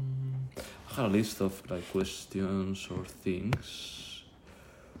had a list of like questions or things.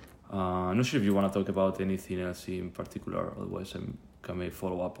 I'm not sure if you want to talk about anything else in particular, otherwise I may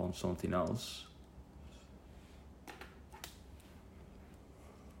follow up on something else.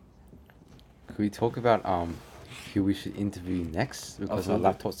 Could we talk about who we should interview next? Because Absolutely.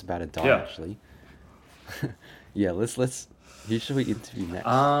 our laptop's about to die, actually. Let's. Who should we interview next?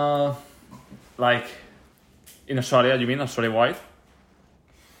 Like in Australia, you mean Australia-wide?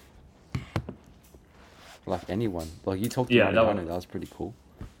 Like anyone. Like you talked about that was pretty cool.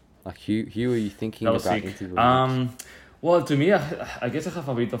 Like who are you thinking about interviewing next? Well, to me, I guess I have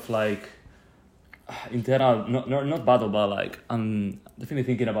a bit of like internal, not battle, but like I'm definitely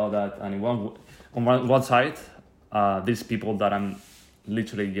thinking about that. And on one side, there's people that I'm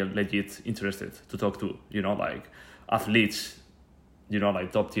literally legit interested to talk to, like athletes,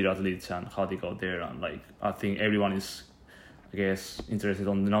 like top tier athletes and how they got there. And like, I think everyone is, I guess, interested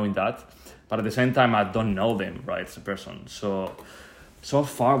on knowing that. But at the same time, I don't know them, right, as a person. So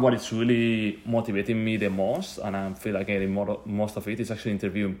far, what is really motivating me the most, and I feel like getting most of it, is actually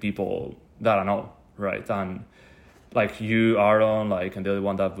interviewing people that I know, right? And like you, Aaron, like, and the other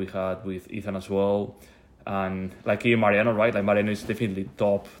one that we had with Ethan as well. And like here, Mariano, right? Like Mariano is definitely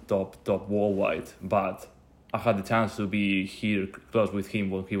top worldwide. But I had the chance to be here close with him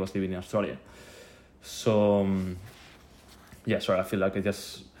when he was living in Australia. So, sorry, I feel like I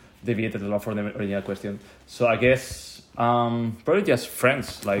just deviated a lot from the original question. So I guess probably just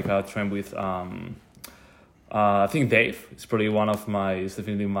friends, like I trained with, I think Dave is probably is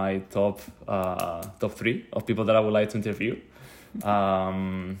definitely my top 3 of people that I would like to interview.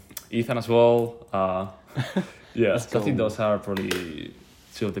 Ethan as well. So I think those are probably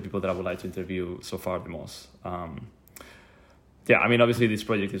 2 of the people that I would like to interview so far the most. I mean, obviously this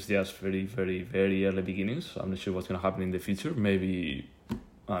project is just very, very, very early beginnings. I'm not sure what's going to happen in the future. Maybe,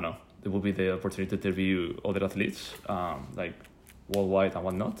 I don't know, there will be the opportunity to interview other athletes, like worldwide and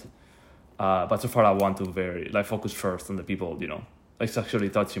whatnot. But so far I want to focus first on the people, like actually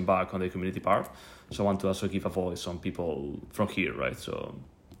touching back on the community part. So I want to also give a voice on people from here, right? So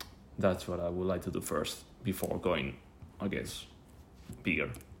that's what I would like to do first before going, I guess,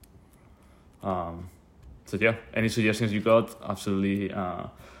 bigger. Any suggestions you got, absolutely are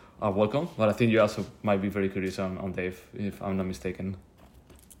welcome. But I think you also might be very curious on Dave, if I'm not mistaken.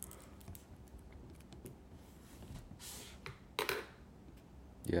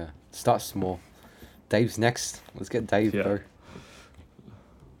 Yeah, start small. Dave's next. Let's get Dave, bro.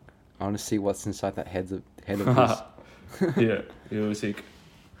 I want to see what's inside that head of his. Yeah, it was sick.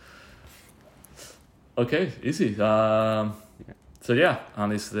 Okay, easy.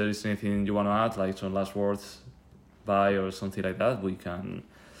 Unless there is anything you want to add, like some last words, bye or something like that, we can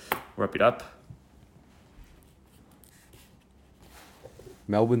wrap it up.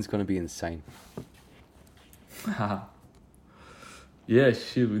 Melbourne's going to be insane. Yeah,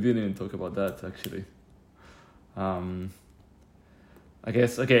 shit, we didn't even talk about that, actually. I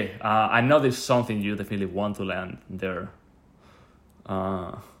guess, okay, I know there's something you definitely want to learn there.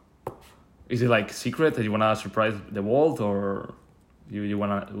 Is it like secret that you want to surprise the world, or you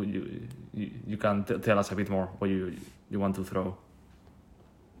want to, you can tell us a bit more what you want to throw?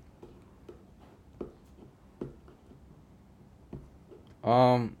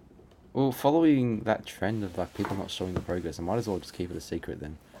 Well, following that trend of like people not showing the progress, I might as well just keep it a secret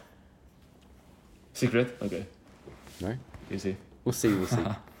then. Secret? Okay. No? Easy. We'll see.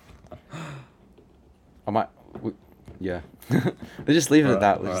 I might... yeah. Let's just leave it at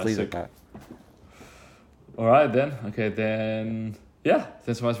that. Let's just leave it at that. Alright then. Okay, then... Yeah,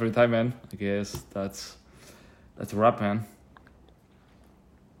 thanks so much for your time, man. I guess that's a wrap, man.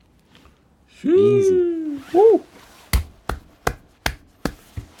 Easy. Woo!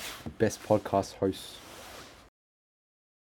 Best podcast host.